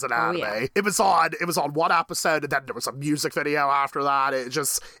of Grey's Anatomy. Oh, yeah. It was on one episode, and then there was a music video after that.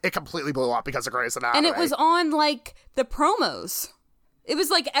 It completely blew up because of Grey's Anatomy. And it was on, like, the promos. It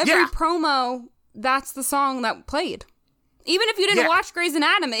was, like, every promo, that's the song that played. Even if you didn't watch Grey's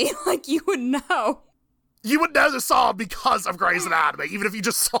Anatomy, like, you would know. You would know the song because of Grey's Anatomy, even if you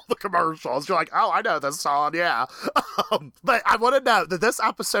just saw the commercials. You're like, oh, I know this song, yeah. But I want to note that this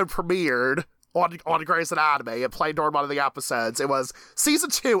episode premiered on Grey's Anatomy. It played during one of the episodes. It was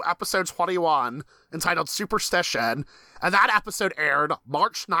Season 2, Episode 21, entitled Superstition, and that episode aired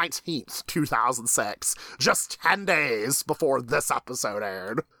March 19th, 2006, just 10 days before this episode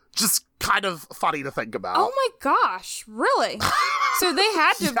aired. Just kind of funny to think about. Oh my gosh, really? So they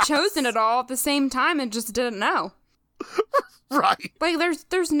had to have chosen it all at the same time and just didn't know. Right. Like,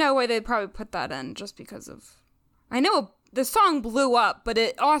 there's no way they'd probably put that in just because of... I know the song blew up, but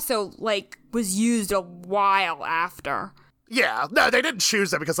it also, like, was used a while after. Yeah, no, they didn't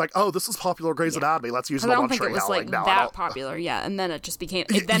choose it because, like, oh, this is popular Grey's Anatomy. Let's use it on I don't think it was, like, no, that popular, and then it just became...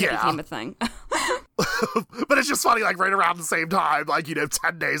 It became a thing. But it's just funny, like, right around the same time, like,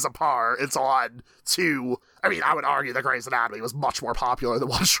 10 days apart, it's on to... I mean, I would argue that Grey's Anatomy was much more popular than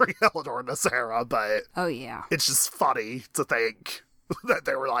One Tree Hill during this era, but... Oh, yeah. It's just funny to think that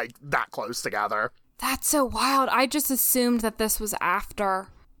they were, like, that close together. That's so wild. I just assumed that this was after...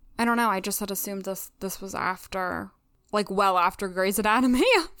 I don't know, I just had assumed this was after... Like, well after Grey's Anatomy,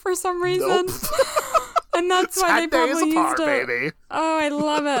 for some reason. Nope. And that's why they probably apart, used it. Baby. Oh, I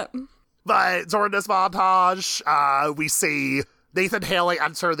love it. But during this montage, we see Nathan Haley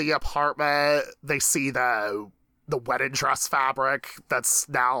enter the apartment. They see the wedding dress fabric that's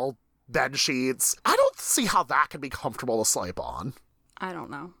now bed sheets. I don't see how that can be comfortable to sleep on. I don't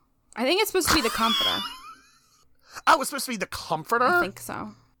know. I think it's supposed to be the comforter. Oh, it's supposed to be the comforter? I think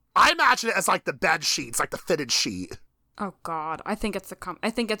so. I imagine it as, like, the bed sheets, like the fitted sheet. Oh, God. I think it's I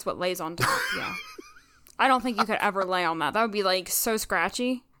think it's what lays on top, yeah. I don't think you could ever lay on that. That would be, like, so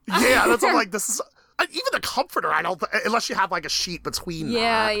scratchy. Yeah, that's I'm like, this is... Even the comforter, I don't... Unless you have, like, a sheet between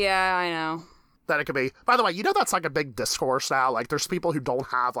that. Yeah, I know. That it could be. By the way, that's, like, a big discourse now. Like, there's people who don't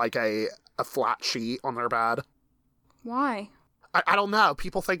have, like, a flat sheet on their bed. Why? I don't know.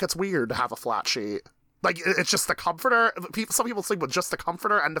 People think it's weird to have a flat sheet. Like, it's just the comforter. Some people sleep with just the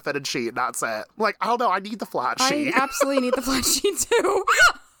comforter and the fitted sheet, and that's it. Like, I don't know. I need the flat sheet. I absolutely need the flat sheet, too.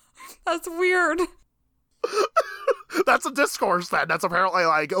 That's weird. That's a discourse, then. That's apparently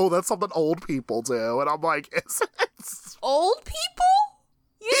like, oh, that's something old people do. And I'm like, is it? Old people?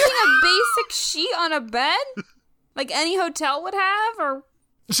 Using a basic sheet on a bed? Like any hotel would have? Or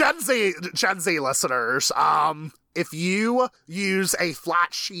Gen Z listeners, if you use a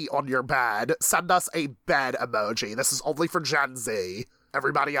flat sheet on your bed, send us a bed emoji. This is only for Gen Z.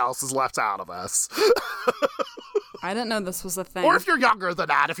 Everybody else is left out of this. I didn't know this was a thing. Or if you're younger than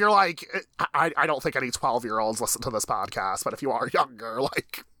that, if you're like, I don't think any 12-year-olds listen to this podcast, but if you are younger,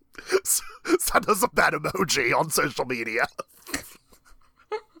 like, send us a bed emoji on social media.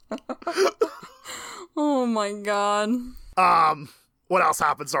 Oh my God. What else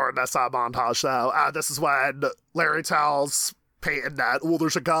happens during this montage, though? This is when Larry tells Peyton that, well,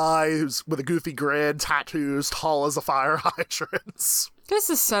 there's a guy who's with a goofy grin, tattoos, tall as a fire hydrant. This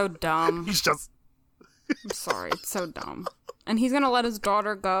is so dumb. He's just... I'm sorry, it's so dumb. And he's gonna let his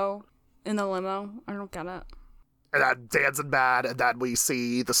daughter go in the limo. I don't get it. And then Dan's in bed, and then we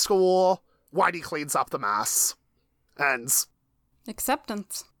see the school. Whitey cleans up the mess. And...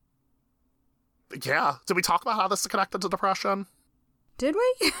 acceptance. Yeah. Did we talk about how this is connected to depression? Did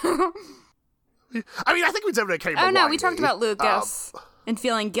we? I mean, I think we did when it came to Oh, no, Whitey. we talked about Lucas and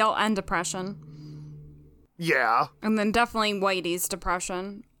feeling guilt and depression. Yeah. And then definitely Whitey's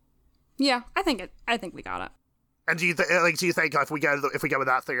depression. Yeah, I think we got it. And do you think if we go with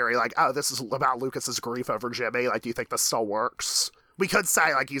that theory, like, oh, this is about Lucas's grief over Jimmy, like, do you think this still works? We could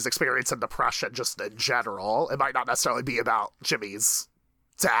say, like, he's experiencing depression just in general. It might not necessarily be about Jimmy's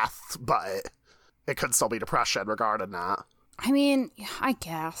death, but it could still be depression regarding that. I mean, I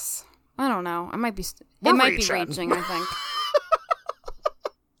guess. I don't know. It might be reaching, I think.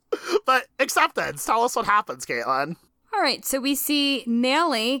 But acceptance. Tell us what happens, Caitlin. All right, so we see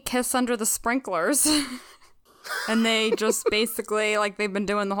Nellie kiss under the sprinklers. And they just basically, like they've been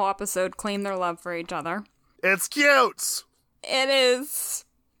doing the whole episode, claim their love for each other. It's cute. It is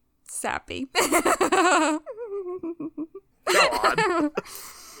sappy. Go on.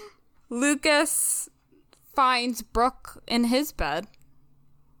 Lucas finds Brooke in his bed,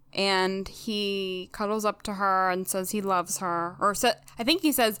 and he cuddles up to her and says he loves her. I think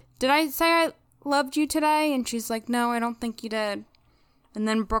he says, "Did I say I loved you today?" And she's like, "No, I don't think you did." And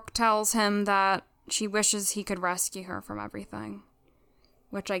then Brooke tells him that she wishes he could rescue her from everything,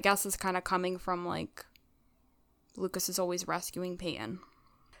 which I guess is kind of coming from, like, Lucas is always rescuing Peyton.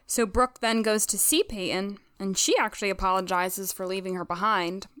 So Brooke then goes to see Peyton, and she actually apologizes for leaving her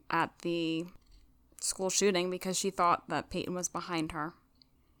behind at the school shooting because she thought that Peyton was behind her.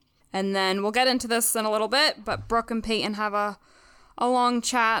 And then we'll get into this in a little bit, but Brooke and Peyton have a long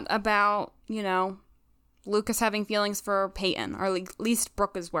chat about, you know, Lucas having feelings for Peyton, or at least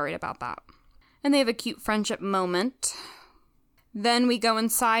Brooke is worried about that. And they have a cute friendship moment. Then we go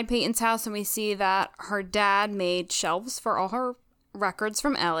inside Peyton's house and we see that her dad made shelves for all her records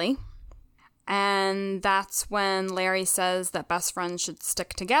from Ellie. And that's when Larry says that best friends should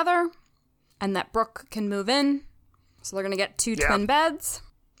stick together and that Brooke can move in. So they're going to get two twin beds.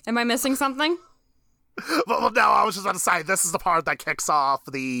 Am I missing something? Well, no, I was just about to say, this is the part that kicks off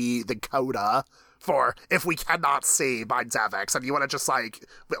the coda for If We Cannot See by Devix. And you want to just, like,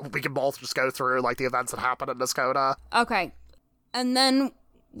 we can both just go through, like, the events that happen in this coda. Okay. And then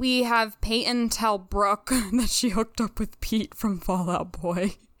we have Peyton tell Brooke that she hooked up with Pete from Fall Out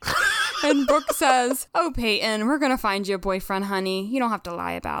Boy. And Brooke says, "Oh, Peyton, we're going to find you a boyfriend, honey. You don't have to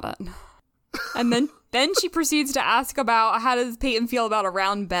lie about it." And then she proceeds to ask about how does Peyton feel about a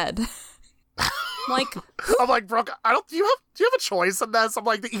round bed. I'm like, Brooke, do you have a choice in this? I'm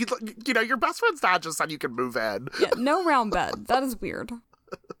like, you know, your best friend's dad just said you can move in. Yeah, no round bed. That is weird.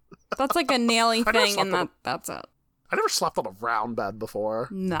 That's like a Nelly thing, and that's it. I never slept on a round bed before.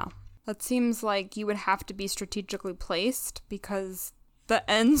 No. That seems like you would have to be strategically placed because the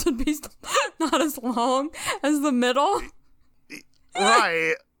ends would be not as long as the middle.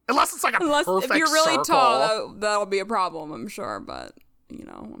 Right. Unless it's like a perfect circle. If you're really tall, that'll be a problem, I'm sure, but... You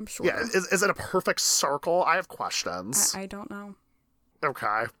know, I'm sure. Yeah, is it a perfect circle? I have questions. I don't know.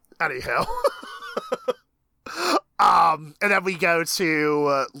 Okay. Anyhow. And then we go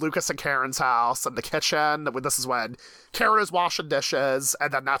to Lucas and Karen's house in the kitchen. This is when Karen is washing dishes,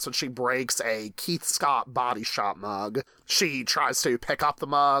 and then that's when she breaks a Keith Scott Body Shop mug. She tries to pick up the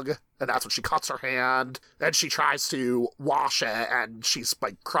mug, and that's when she cuts her hand. Then she tries to wash it, and she's,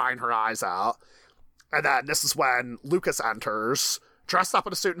 like, crying her eyes out. And then this is when Lucas enters, dressed up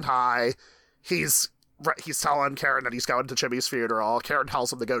in a suit and tie. He's telling Karen that he's going to Jimmy's funeral. Karen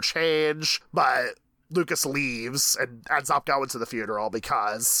tells him to go change, but Lucas leaves and ends up going to the funeral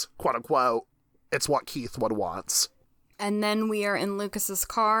because, quote unquote, it's what Keith would want. And then we are in Lucas's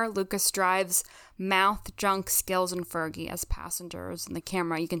car. Lucas drives Mouth, Junk, Skills, and Fergie as passengers. In the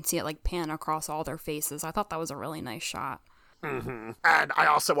camera, you can see it like pan across all their faces. I thought that was a really nice shot. Mm-hmm. And I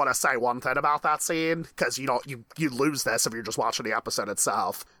also want to say one thing about that scene, because you lose this if you're just watching the episode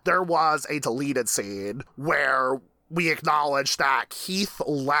itself. There was a deleted scene where we acknowledge that Keith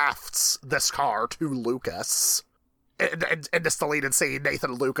left this car to Lucas. In this deleted scene, Nathan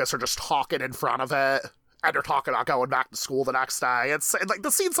and Lucas are just talking in front of it, and they're talking about going back to school the next day. It's like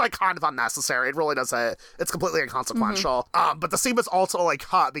the scene's like kind of unnecessary. It really doesn't. It's completely inconsequential. Mm-hmm. But the scene was also like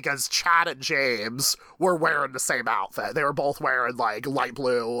cut because Chad and James were wearing the same outfit. They were both wearing like light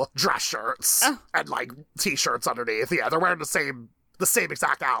blue dress shirts and like t-shirts underneath. Yeah, they're wearing the same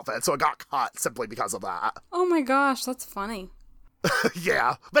exact outfit. So it got cut simply because of that. Oh my gosh, that's funny.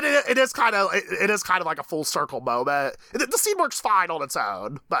 Yeah, but it is kind of like a full circle moment. The scene works fine on its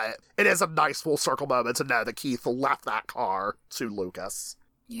own, but it is a nice full circle moment to know that Keith left that car to Lucas.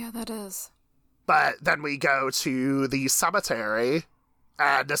 Yeah, that is. But then we go to the cemetery,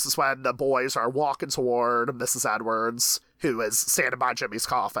 and this is when the boys are walking toward Mrs. Edwards, who is standing by Jimmy's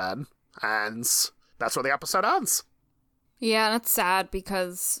coffin, and that's where the episode ends. Yeah, and it's sad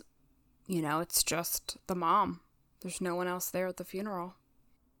because, you know, it's just the mom. There's no one else there at the funeral.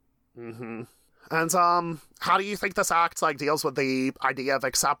 Mm-hmm. And, how do you think this act, like, deals with the idea of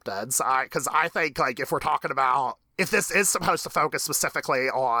acceptance? Because I think, like, if we're talking about, if this is supposed to focus specifically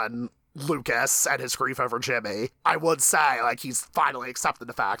on Lucas and his grief over Jimmy, I would say, like, he's finally accepted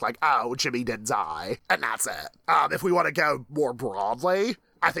the fact, like, oh, Jimmy did die, and that's it. If we want to go more broadly,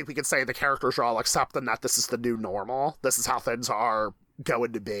 I think we could say the characters are all accepting that this is the new normal. This is how things are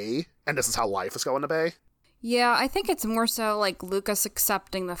going to be, and this is how life is going to be. Yeah, I think it's more so, like, Lucas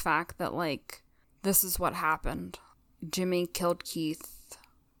accepting the fact that, like, this is what happened. Jimmy killed Keith,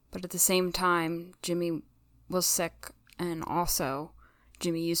 but at the same time, Jimmy was sick, and also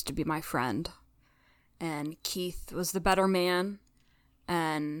Jimmy used to be my friend, and Keith was the better man,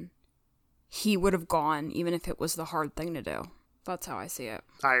 and he would have gone even if it was the hard thing to do. That's how I see it.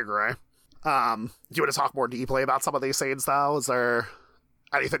 I agree. Do you want to talk more deeply about some of these scenes, though? Is there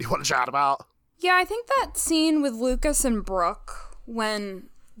anything you want to chat about? Yeah, I think that scene with Lucas and Brooke, when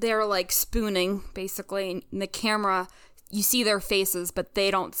they're, like, spooning, basically, and the camera, you see their faces, but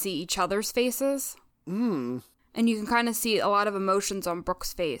they don't see each other's faces. And you can kind of see a lot of emotions on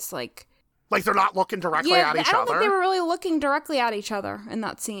Brooke's face, like they're not looking directly at each other? I don't think they were really looking directly at each other in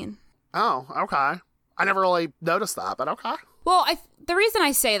that scene. Oh, okay. I never really noticed that, but okay. Well, the reason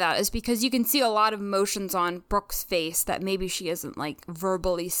I say that is because you can see a lot of emotions on Brooke's face that maybe she isn't, like,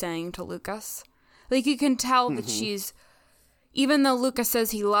 verbally saying to Lucas. Like, you can tell that she's, even though Lucas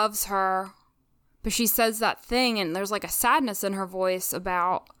says he loves her, but she says that thing, and there's, like, a sadness in her voice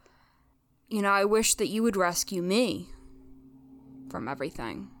about, you know, I wish that you would rescue me from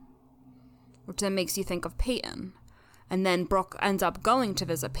everything. Which then makes you think of Peyton. And then Brooke ends up going to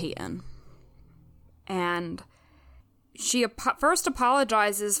visit Peyton. And she first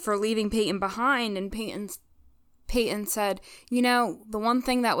apologizes for leaving Peyton behind, and Peyton said, you know, the one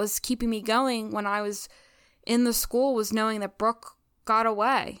thing that was keeping me going when I was in the school was knowing that Brooke got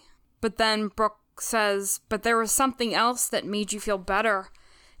away. But then Brooke says, but there was something else that made you feel better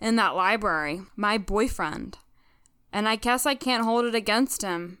in that library, my boyfriend. And I guess I can't hold it against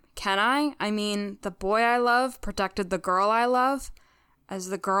him, can I? I mean, the boy I love protected the girl I love, as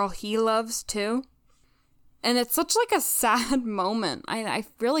the girl he loves too. And it's such, like, a sad moment. I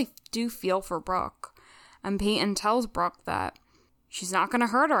really do feel for Brooke. And Peyton tells Brooke that she's not going to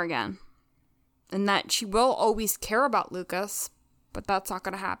hurt her again. And that she will always care about Lucas, but that's not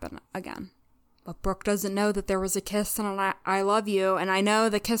going to happen again. But Brooke doesn't know that there was a kiss and an I love you. And I know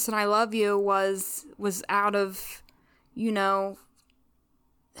the kiss and I love you was out of, you know,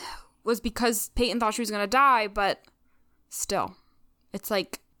 was because Peyton thought she was going to die, but still. It's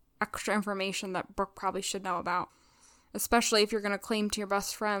like extra information that Brooke probably should know about. Especially if you're going to claim to your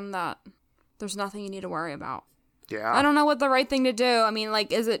best friend that there's nothing you need to worry about. Yeah. I don't know what the right thing to do. I mean,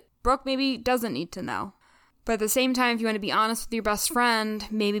 like, is it Brooke maybe doesn't need to know. But at the same time, if you want to be honest with your best friend,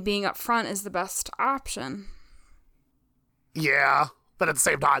 maybe being upfront is the best option. Yeah, but at the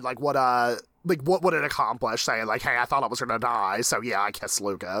same time, like, what would it accomplish? Saying, like, hey, I thought I was gonna die, so yeah, I kissed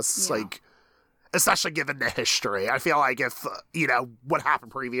Lucas. Yeah. Like, especially given the history, I feel like if, you know, what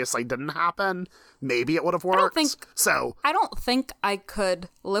happened previously didn't happen, maybe it would have worked. I don't think I could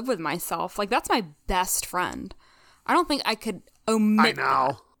live with myself. Like, that's my best friend. I don't think I could omit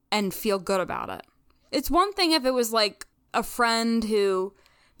that and feel good about it. It's one thing if it was, like, a friend who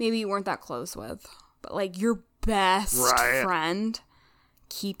maybe you weren't that close with. But, like, your best friend,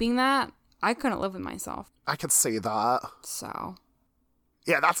 keeping that, I couldn't live with myself. I could see that. So.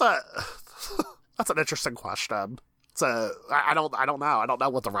 Yeah, that's an interesting question. So, I don't know. I don't know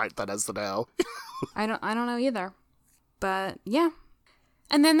what the right thing is to do. I don't know either. But, yeah.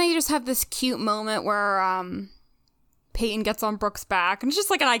 And then they just have this cute moment where Peyton gets on Brooke's back. And it's just,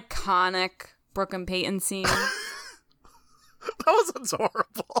 like, an iconic Brooke and Peyton scene. That was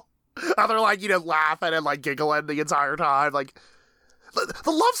adorable. How they're, like, you know, laughing and, like, giggling the entire time. Like,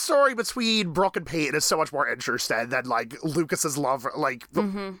 the love story between Brooke and Peyton is so much more interesting than, like, Lucas's love, like,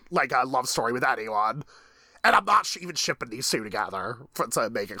 like a love story with anyone. And I'm not even shipping these two together, to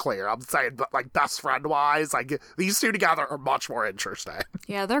make it clear. I'm saying, but, like, best friend-wise, like, these two together are much more interesting.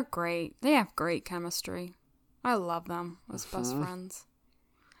 Yeah, they're great. They have great chemistry. I love them as best friends.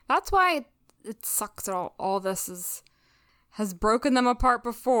 That's why it sucks that all this has broken them apart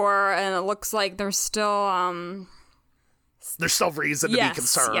before, and it looks like there's still there's still reason to be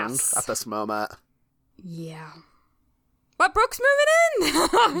concerned at this moment. Yeah. But Brooke's moving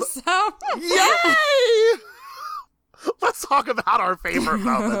in! So yay! Let's talk about our favorite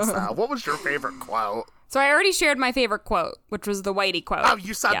moments now. What was your favorite quote? So I already shared my favorite quote, which was the Whitey quote. Oh,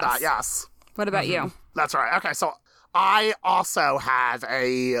 you said that, yes. What about you? That's right. Okay, so I also have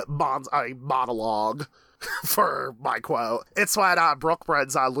a monologue for my quote. It's when Brooke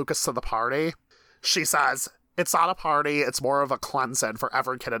brings Lucas to the party, She says, it's not a party, it's more of a cleansing for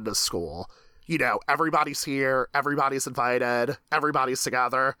every kid in the school. You know, everybody's here, everybody's invited, everybody's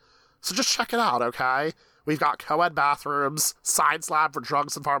together. So just check it out, okay? We've got co-ed bathrooms, science lab for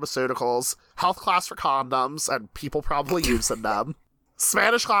drugs and pharmaceuticals, health class for condoms, and people probably using them.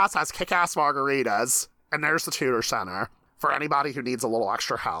 Spanish class has kick-ass margaritas, and there's the tutor center for anybody who needs a little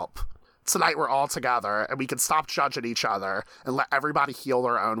extra help. Tonight we're all together, and we can stop judging each other and let everybody heal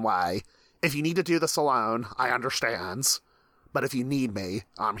their own way. If you need to do this alone, I understand. But if you need me,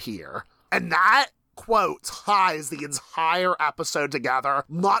 I'm here. And that quote ties the entire episode together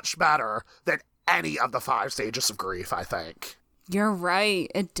much better than any of the 5 stages of grief, I think. You're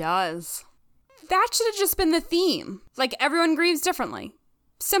right. It does. That should have just been the theme. Like, everyone grieves differently.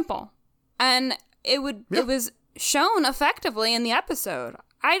 Simple. And it was shown effectively in the episode.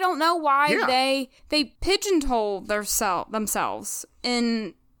 I don't know why they pigeonhole themselves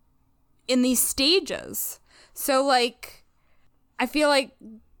in these stages. So, like, I feel like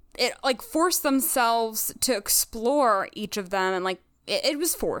it, like, forced themselves to explore each of them, and, like, it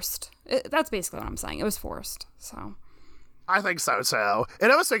was forced. That's basically what I'm saying. It was forced, so. I think so, too.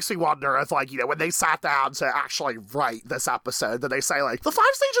 It always makes me wonder if, like, you know, when they sat down to actually write this episode, did they say, like, the 5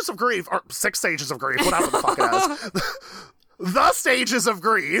 stages of grief, or 6 stages of grief, whatever the fuck it is. The stages of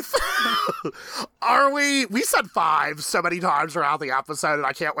grief. We said 5 so many times around the episode, and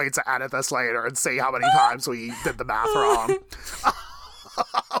I can't wait to edit this later and see how many times we did the math wrong.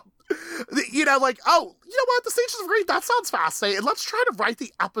 You know, like, oh, you know what? The stages of grief, that sounds fascinating. Let's try to write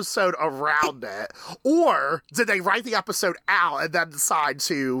the episode around it. Or did they write the episode out and then decide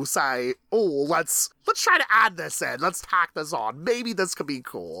to say, oh, let's try to add this in. Let's tack this on. Maybe this could be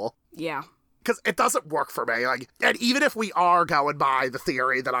cool. Yeah. Because it doesn't work for me. Like, and even if we are going by the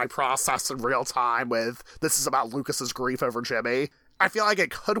theory that I processed in real time with this is about Lucas's grief over Jimmy, I feel like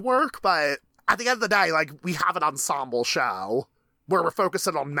it could work, but at the end of the day, like, we have an ensemble show where we're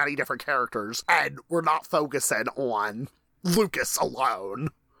focusing on many different characters, and we're not focusing on Lucas alone,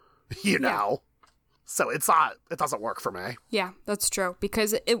 you know? So it doesn't work for me. Yeah, that's true.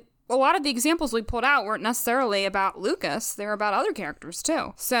 Because a lot of the examples we pulled out weren't necessarily about Lucas. They were about other characters,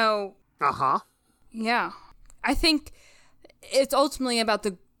 too. So... Uh-huh. Yeah. I think it's ultimately about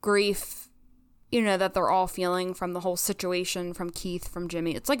the grief, you know, that they're all feeling from the whole situation, from Keith, from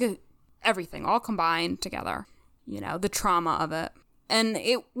Jimmy. It's like everything all combined together, you know, the trauma of it. And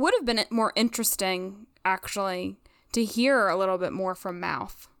it would have been more interesting, actually, to hear a little bit more from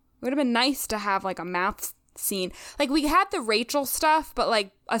Mouth. It would have been nice to have, like, a Mouth scene. Like, we had the Rachel stuff, but,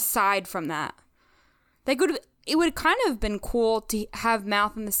 like, aside from that. It would kind of been cool to have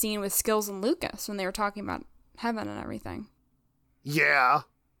Mouth in the scene with Skills and Lucas when they were talking about heaven and everything. Yeah.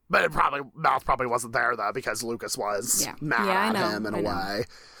 But Mouth probably wasn't there, though, because Lucas was mad at him in a way.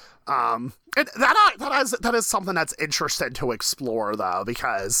 And that is something that's interesting to explore, though,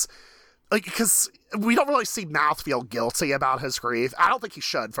 because we don't really see Mouth feel guilty about his grief. I don't think he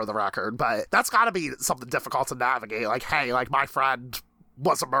should, for the record, but that's got to be something difficult to navigate. Like, hey, like, my friend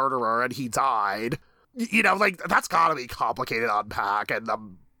was a murderer and he died. You know, like, that's got to be complicated to unpack, and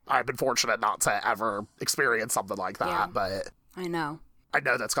I've been fortunate not to ever experience something like that, but... I know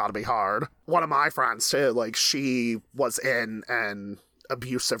that's got to be hard. One of my friends, too, like, she was in an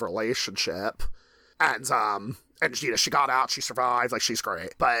abusive relationship, and you know, she got out, she survived, like, she's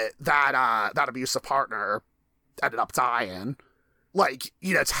great, but that abusive partner ended up dying, like,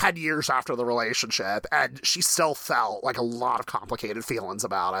 you know, 10 years after the relationship, and she still felt, like, a lot of complicated feelings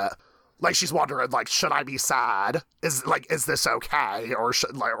about it. Like, she's wondering, like, should I be sad? Is this okay? Or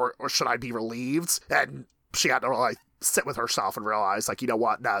should I be relieved? And she had to, like, sit with herself and realize, like, you know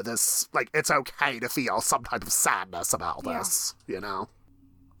what? No, this, like, it's okay to feel some type of sadness about this, you know?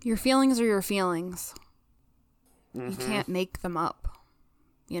 Your feelings are your feelings. Mm-hmm. You can't make them up.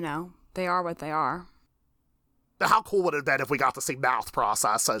 You know? They are what they are. How cool would it have been if we got to see Mouth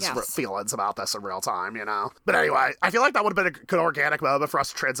process his feelings about this in real time, you know? But anyway, I feel like that would have been a good organic moment for us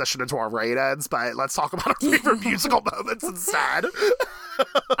to transition into our ratings, but let's talk about our favorite musical moments instead.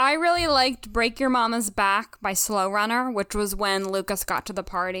 I really liked Break Your Mama's Back by Slow Runner, which was when Lucas got to the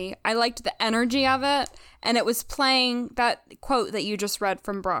party. I liked the energy of it, and it was playing that quote that you just read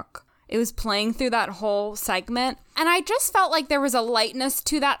from Brooke. It was playing through that whole segment, and I just felt like there was a lightness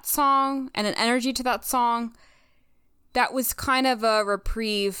to that song and an energy to that song that was kind of a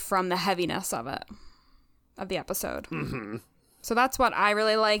reprieve from the heaviness of the episode. Mm-hmm. So that's what I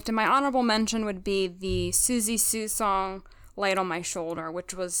really liked. And my honorable mention would be the Susie Sue song, Light on My Shoulder,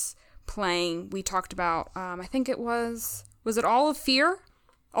 which was playing, we talked about, I think it was it All of Fear?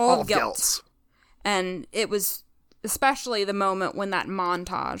 All of Guilt. And it was especially the moment when that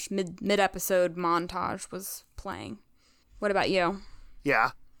montage, mid-episode montage was playing. What about you?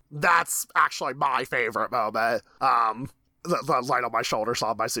 Yeah, that's actually my favorite moment. The light on my shoulder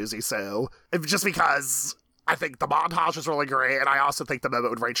song by Susie Sue. Just because I think the montage is really great, and I also think the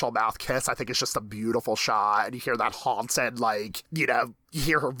moment when Rachel and Mouth kiss, I think it's just a beautiful shot, and you hear that haunted, like, you know, you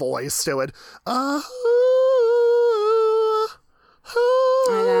hear her voice doing, I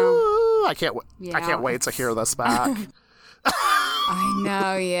know. I can't wait to hear this back. I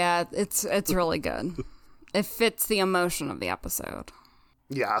know, yeah. It's really good. It fits the emotion of the episode.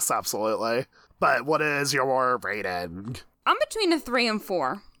 Yes, absolutely. But what is your rating? I'm between a 3 and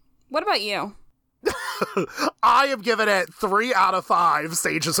 4. What about you? I am giving it 3 out of 5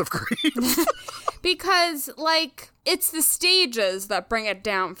 stages of grief. Because, like, it's the stages that bring it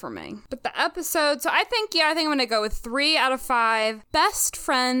down for me. But the episode, so I think I'm going to go with 3 out of 5 best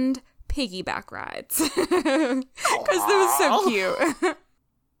friend piggyback rides. Because it was so cute.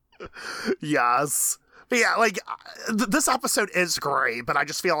 Yes. But yeah, like, this episode is great, but I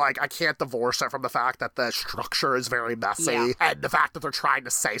just feel like I can't divorce it from the fact that the structure is very messy, and the fact that they're trying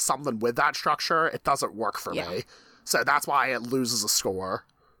to say something with that structure, it doesn't work for me. So that's why it loses a score.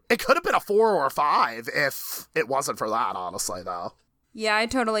 It could have been a 4 or a 5 if it wasn't for that, honestly, though. Yeah, I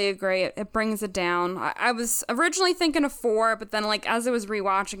totally agree. It brings it down. I was originally thinking a 4, but then, like, as I was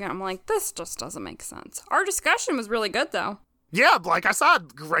rewatching it, I'm like, this just doesn't make sense. Our discussion was really good, though. Yeah, like I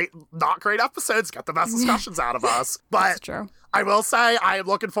said, not great episodes get the best discussions out of us. But That's true. I will say I am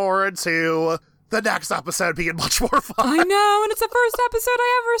looking forward to the next episode being much more fun. I know, and it's the first episode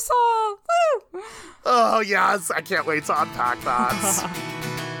I ever saw. Woo! Oh, yes, I can't wait to unpack that.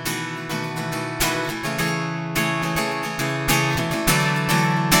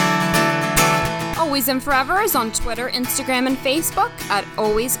 Always and Forever is on Twitter, Instagram, and Facebook at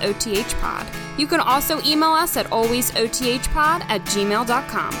AlwaysOTHPod. You can also email us at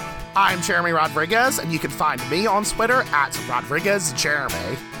alwaysothpod@gmail.com. I'm Jeremy Rodriguez, and you can find me on Twitter at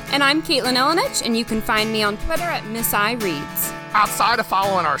RodriguezJeremy. And I'm Caitlin Ilinich, and you can find me on Twitter at Miss I Reads. Outside of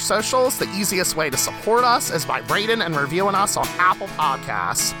following our socials, the easiest way to support us is by rating and reviewing us on Apple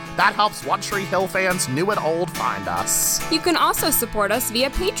Podcasts. That helps One Tree Hill fans new and old find us. You can also support us via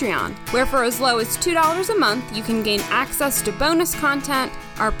Patreon, where for as low as $2 a month, you can gain access to bonus content,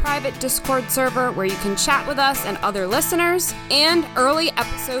 our private Discord server where you can chat with us and other listeners, and early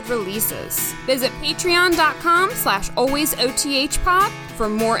episode releases. Visit patreon.com/alwaysothpod for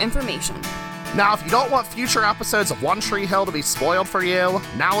more information. Now, if you don't want future episodes of One Tree Hill to be spoiled for you,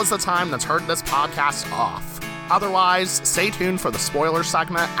 now is the time to turn this podcast off. Otherwise, stay tuned for the spoiler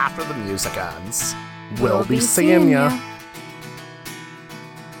segment after the music ends. We'll be seeing ya.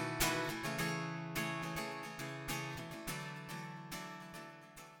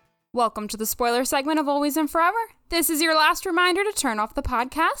 Welcome to the spoiler segment of Always and Forever. This is your last reminder to turn off the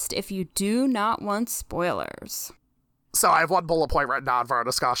podcast if you do not want spoilers. So I have one bullet point written down for our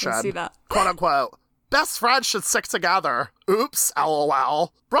discussion. Let's see that. Quote unquote, best friends should stick together. Oops,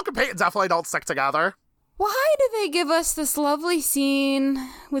 LOL. Brooke and Peyton definitely don't stick together. Why do they give us this lovely scene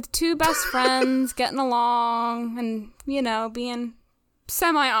with two best friends getting along and, you know, being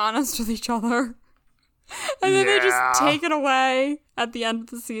semi-honest with each other? And then they just take it away at the end of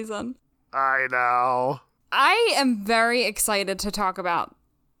the season. I know. I am very excited to talk about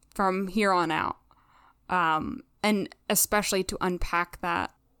from here on out. And especially to unpack the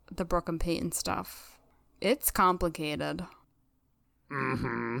Brooke and Peyton stuff. It's complicated.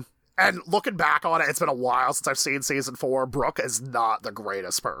 Mm-hmm. And looking back on it, it's been a while since I've seen season 4. Brooke is not the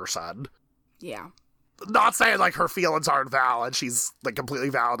greatest person. Yeah. Not saying, like, her feelings aren't valid. She's, like, completely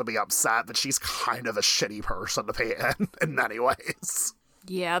valid to be upset, but she's kind of a shitty person to Peyton in many ways.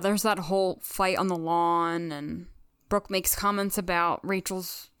 Yeah, there's that whole fight on the lawn, and Brooke makes comments about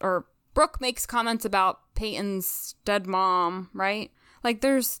Brooke makes comments about Peyton's dead mom, right? Like,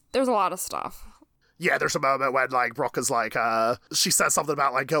 there's a lot of stuff. Yeah, there's a moment when, like, Brooke is like, she says something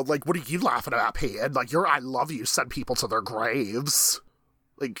about, like, oh, like, what are you laughing about, Peyton? Like, I love you send people to their graves.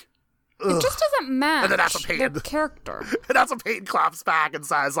 Like, ugh. It just doesn't match and then that's a Peyton, the character. And that's when Peyton claps back and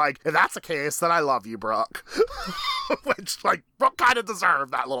says, like, if that's the case, then I love you, Brooke. Which, like, Brooke kind of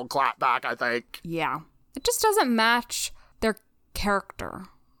deserved that little clap back, I think. Yeah. It just doesn't match their character,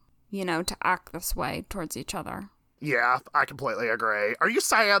 you know, to act this way towards each other. Yeah, I completely agree. Are you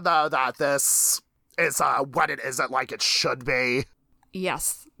saying, though, that this is when it isn't like it should be?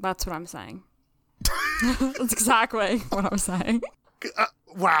 Yes, that's what I'm saying. That's exactly what I'm saying.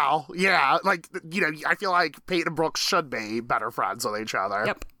 Wow, yeah, like, you know, I feel like Peyton and Brooke should be better friends with each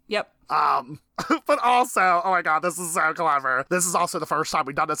other. Yep. But also, oh my god, this is so clever. This is also the first time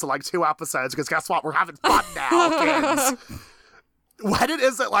we've done this in like 2 episodes, because guess what? We're having fun now, kids. When It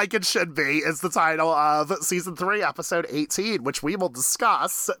Isn't Like It Should Be is the title of Season 3, Episode 18, which we will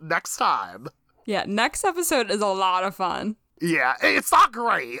discuss next time. Yeah, next episode is a lot of fun. Yeah, it's not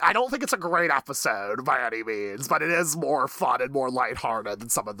great. I don't think it's a great episode by any means, but it is more fun and more lighthearted than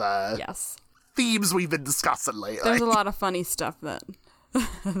some of the themes we've been discussing lately. There's a lot of funny stuff that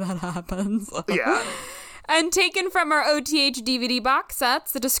that happens. Yeah. And taken from our OTH DVD box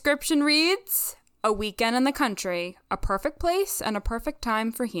sets, the description reads, "A weekend in the country, a perfect place and a perfect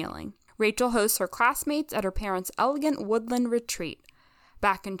time for healing. Rachel hosts her classmates at her parents' elegant woodland retreat.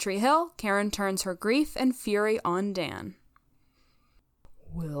 Back in Tree Hill, Karen turns her grief and fury on Dan.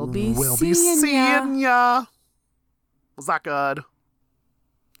 We'll be seeing ya. Was that good?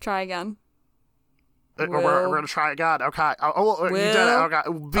 Try again. We're going to try again. Okay. You did it.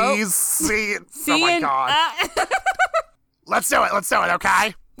 Okay. Seeing. Oh my god. Let's do it.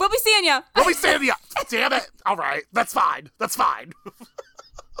 Okay. We'll be seeing ya. Damn it. All right. That's fine.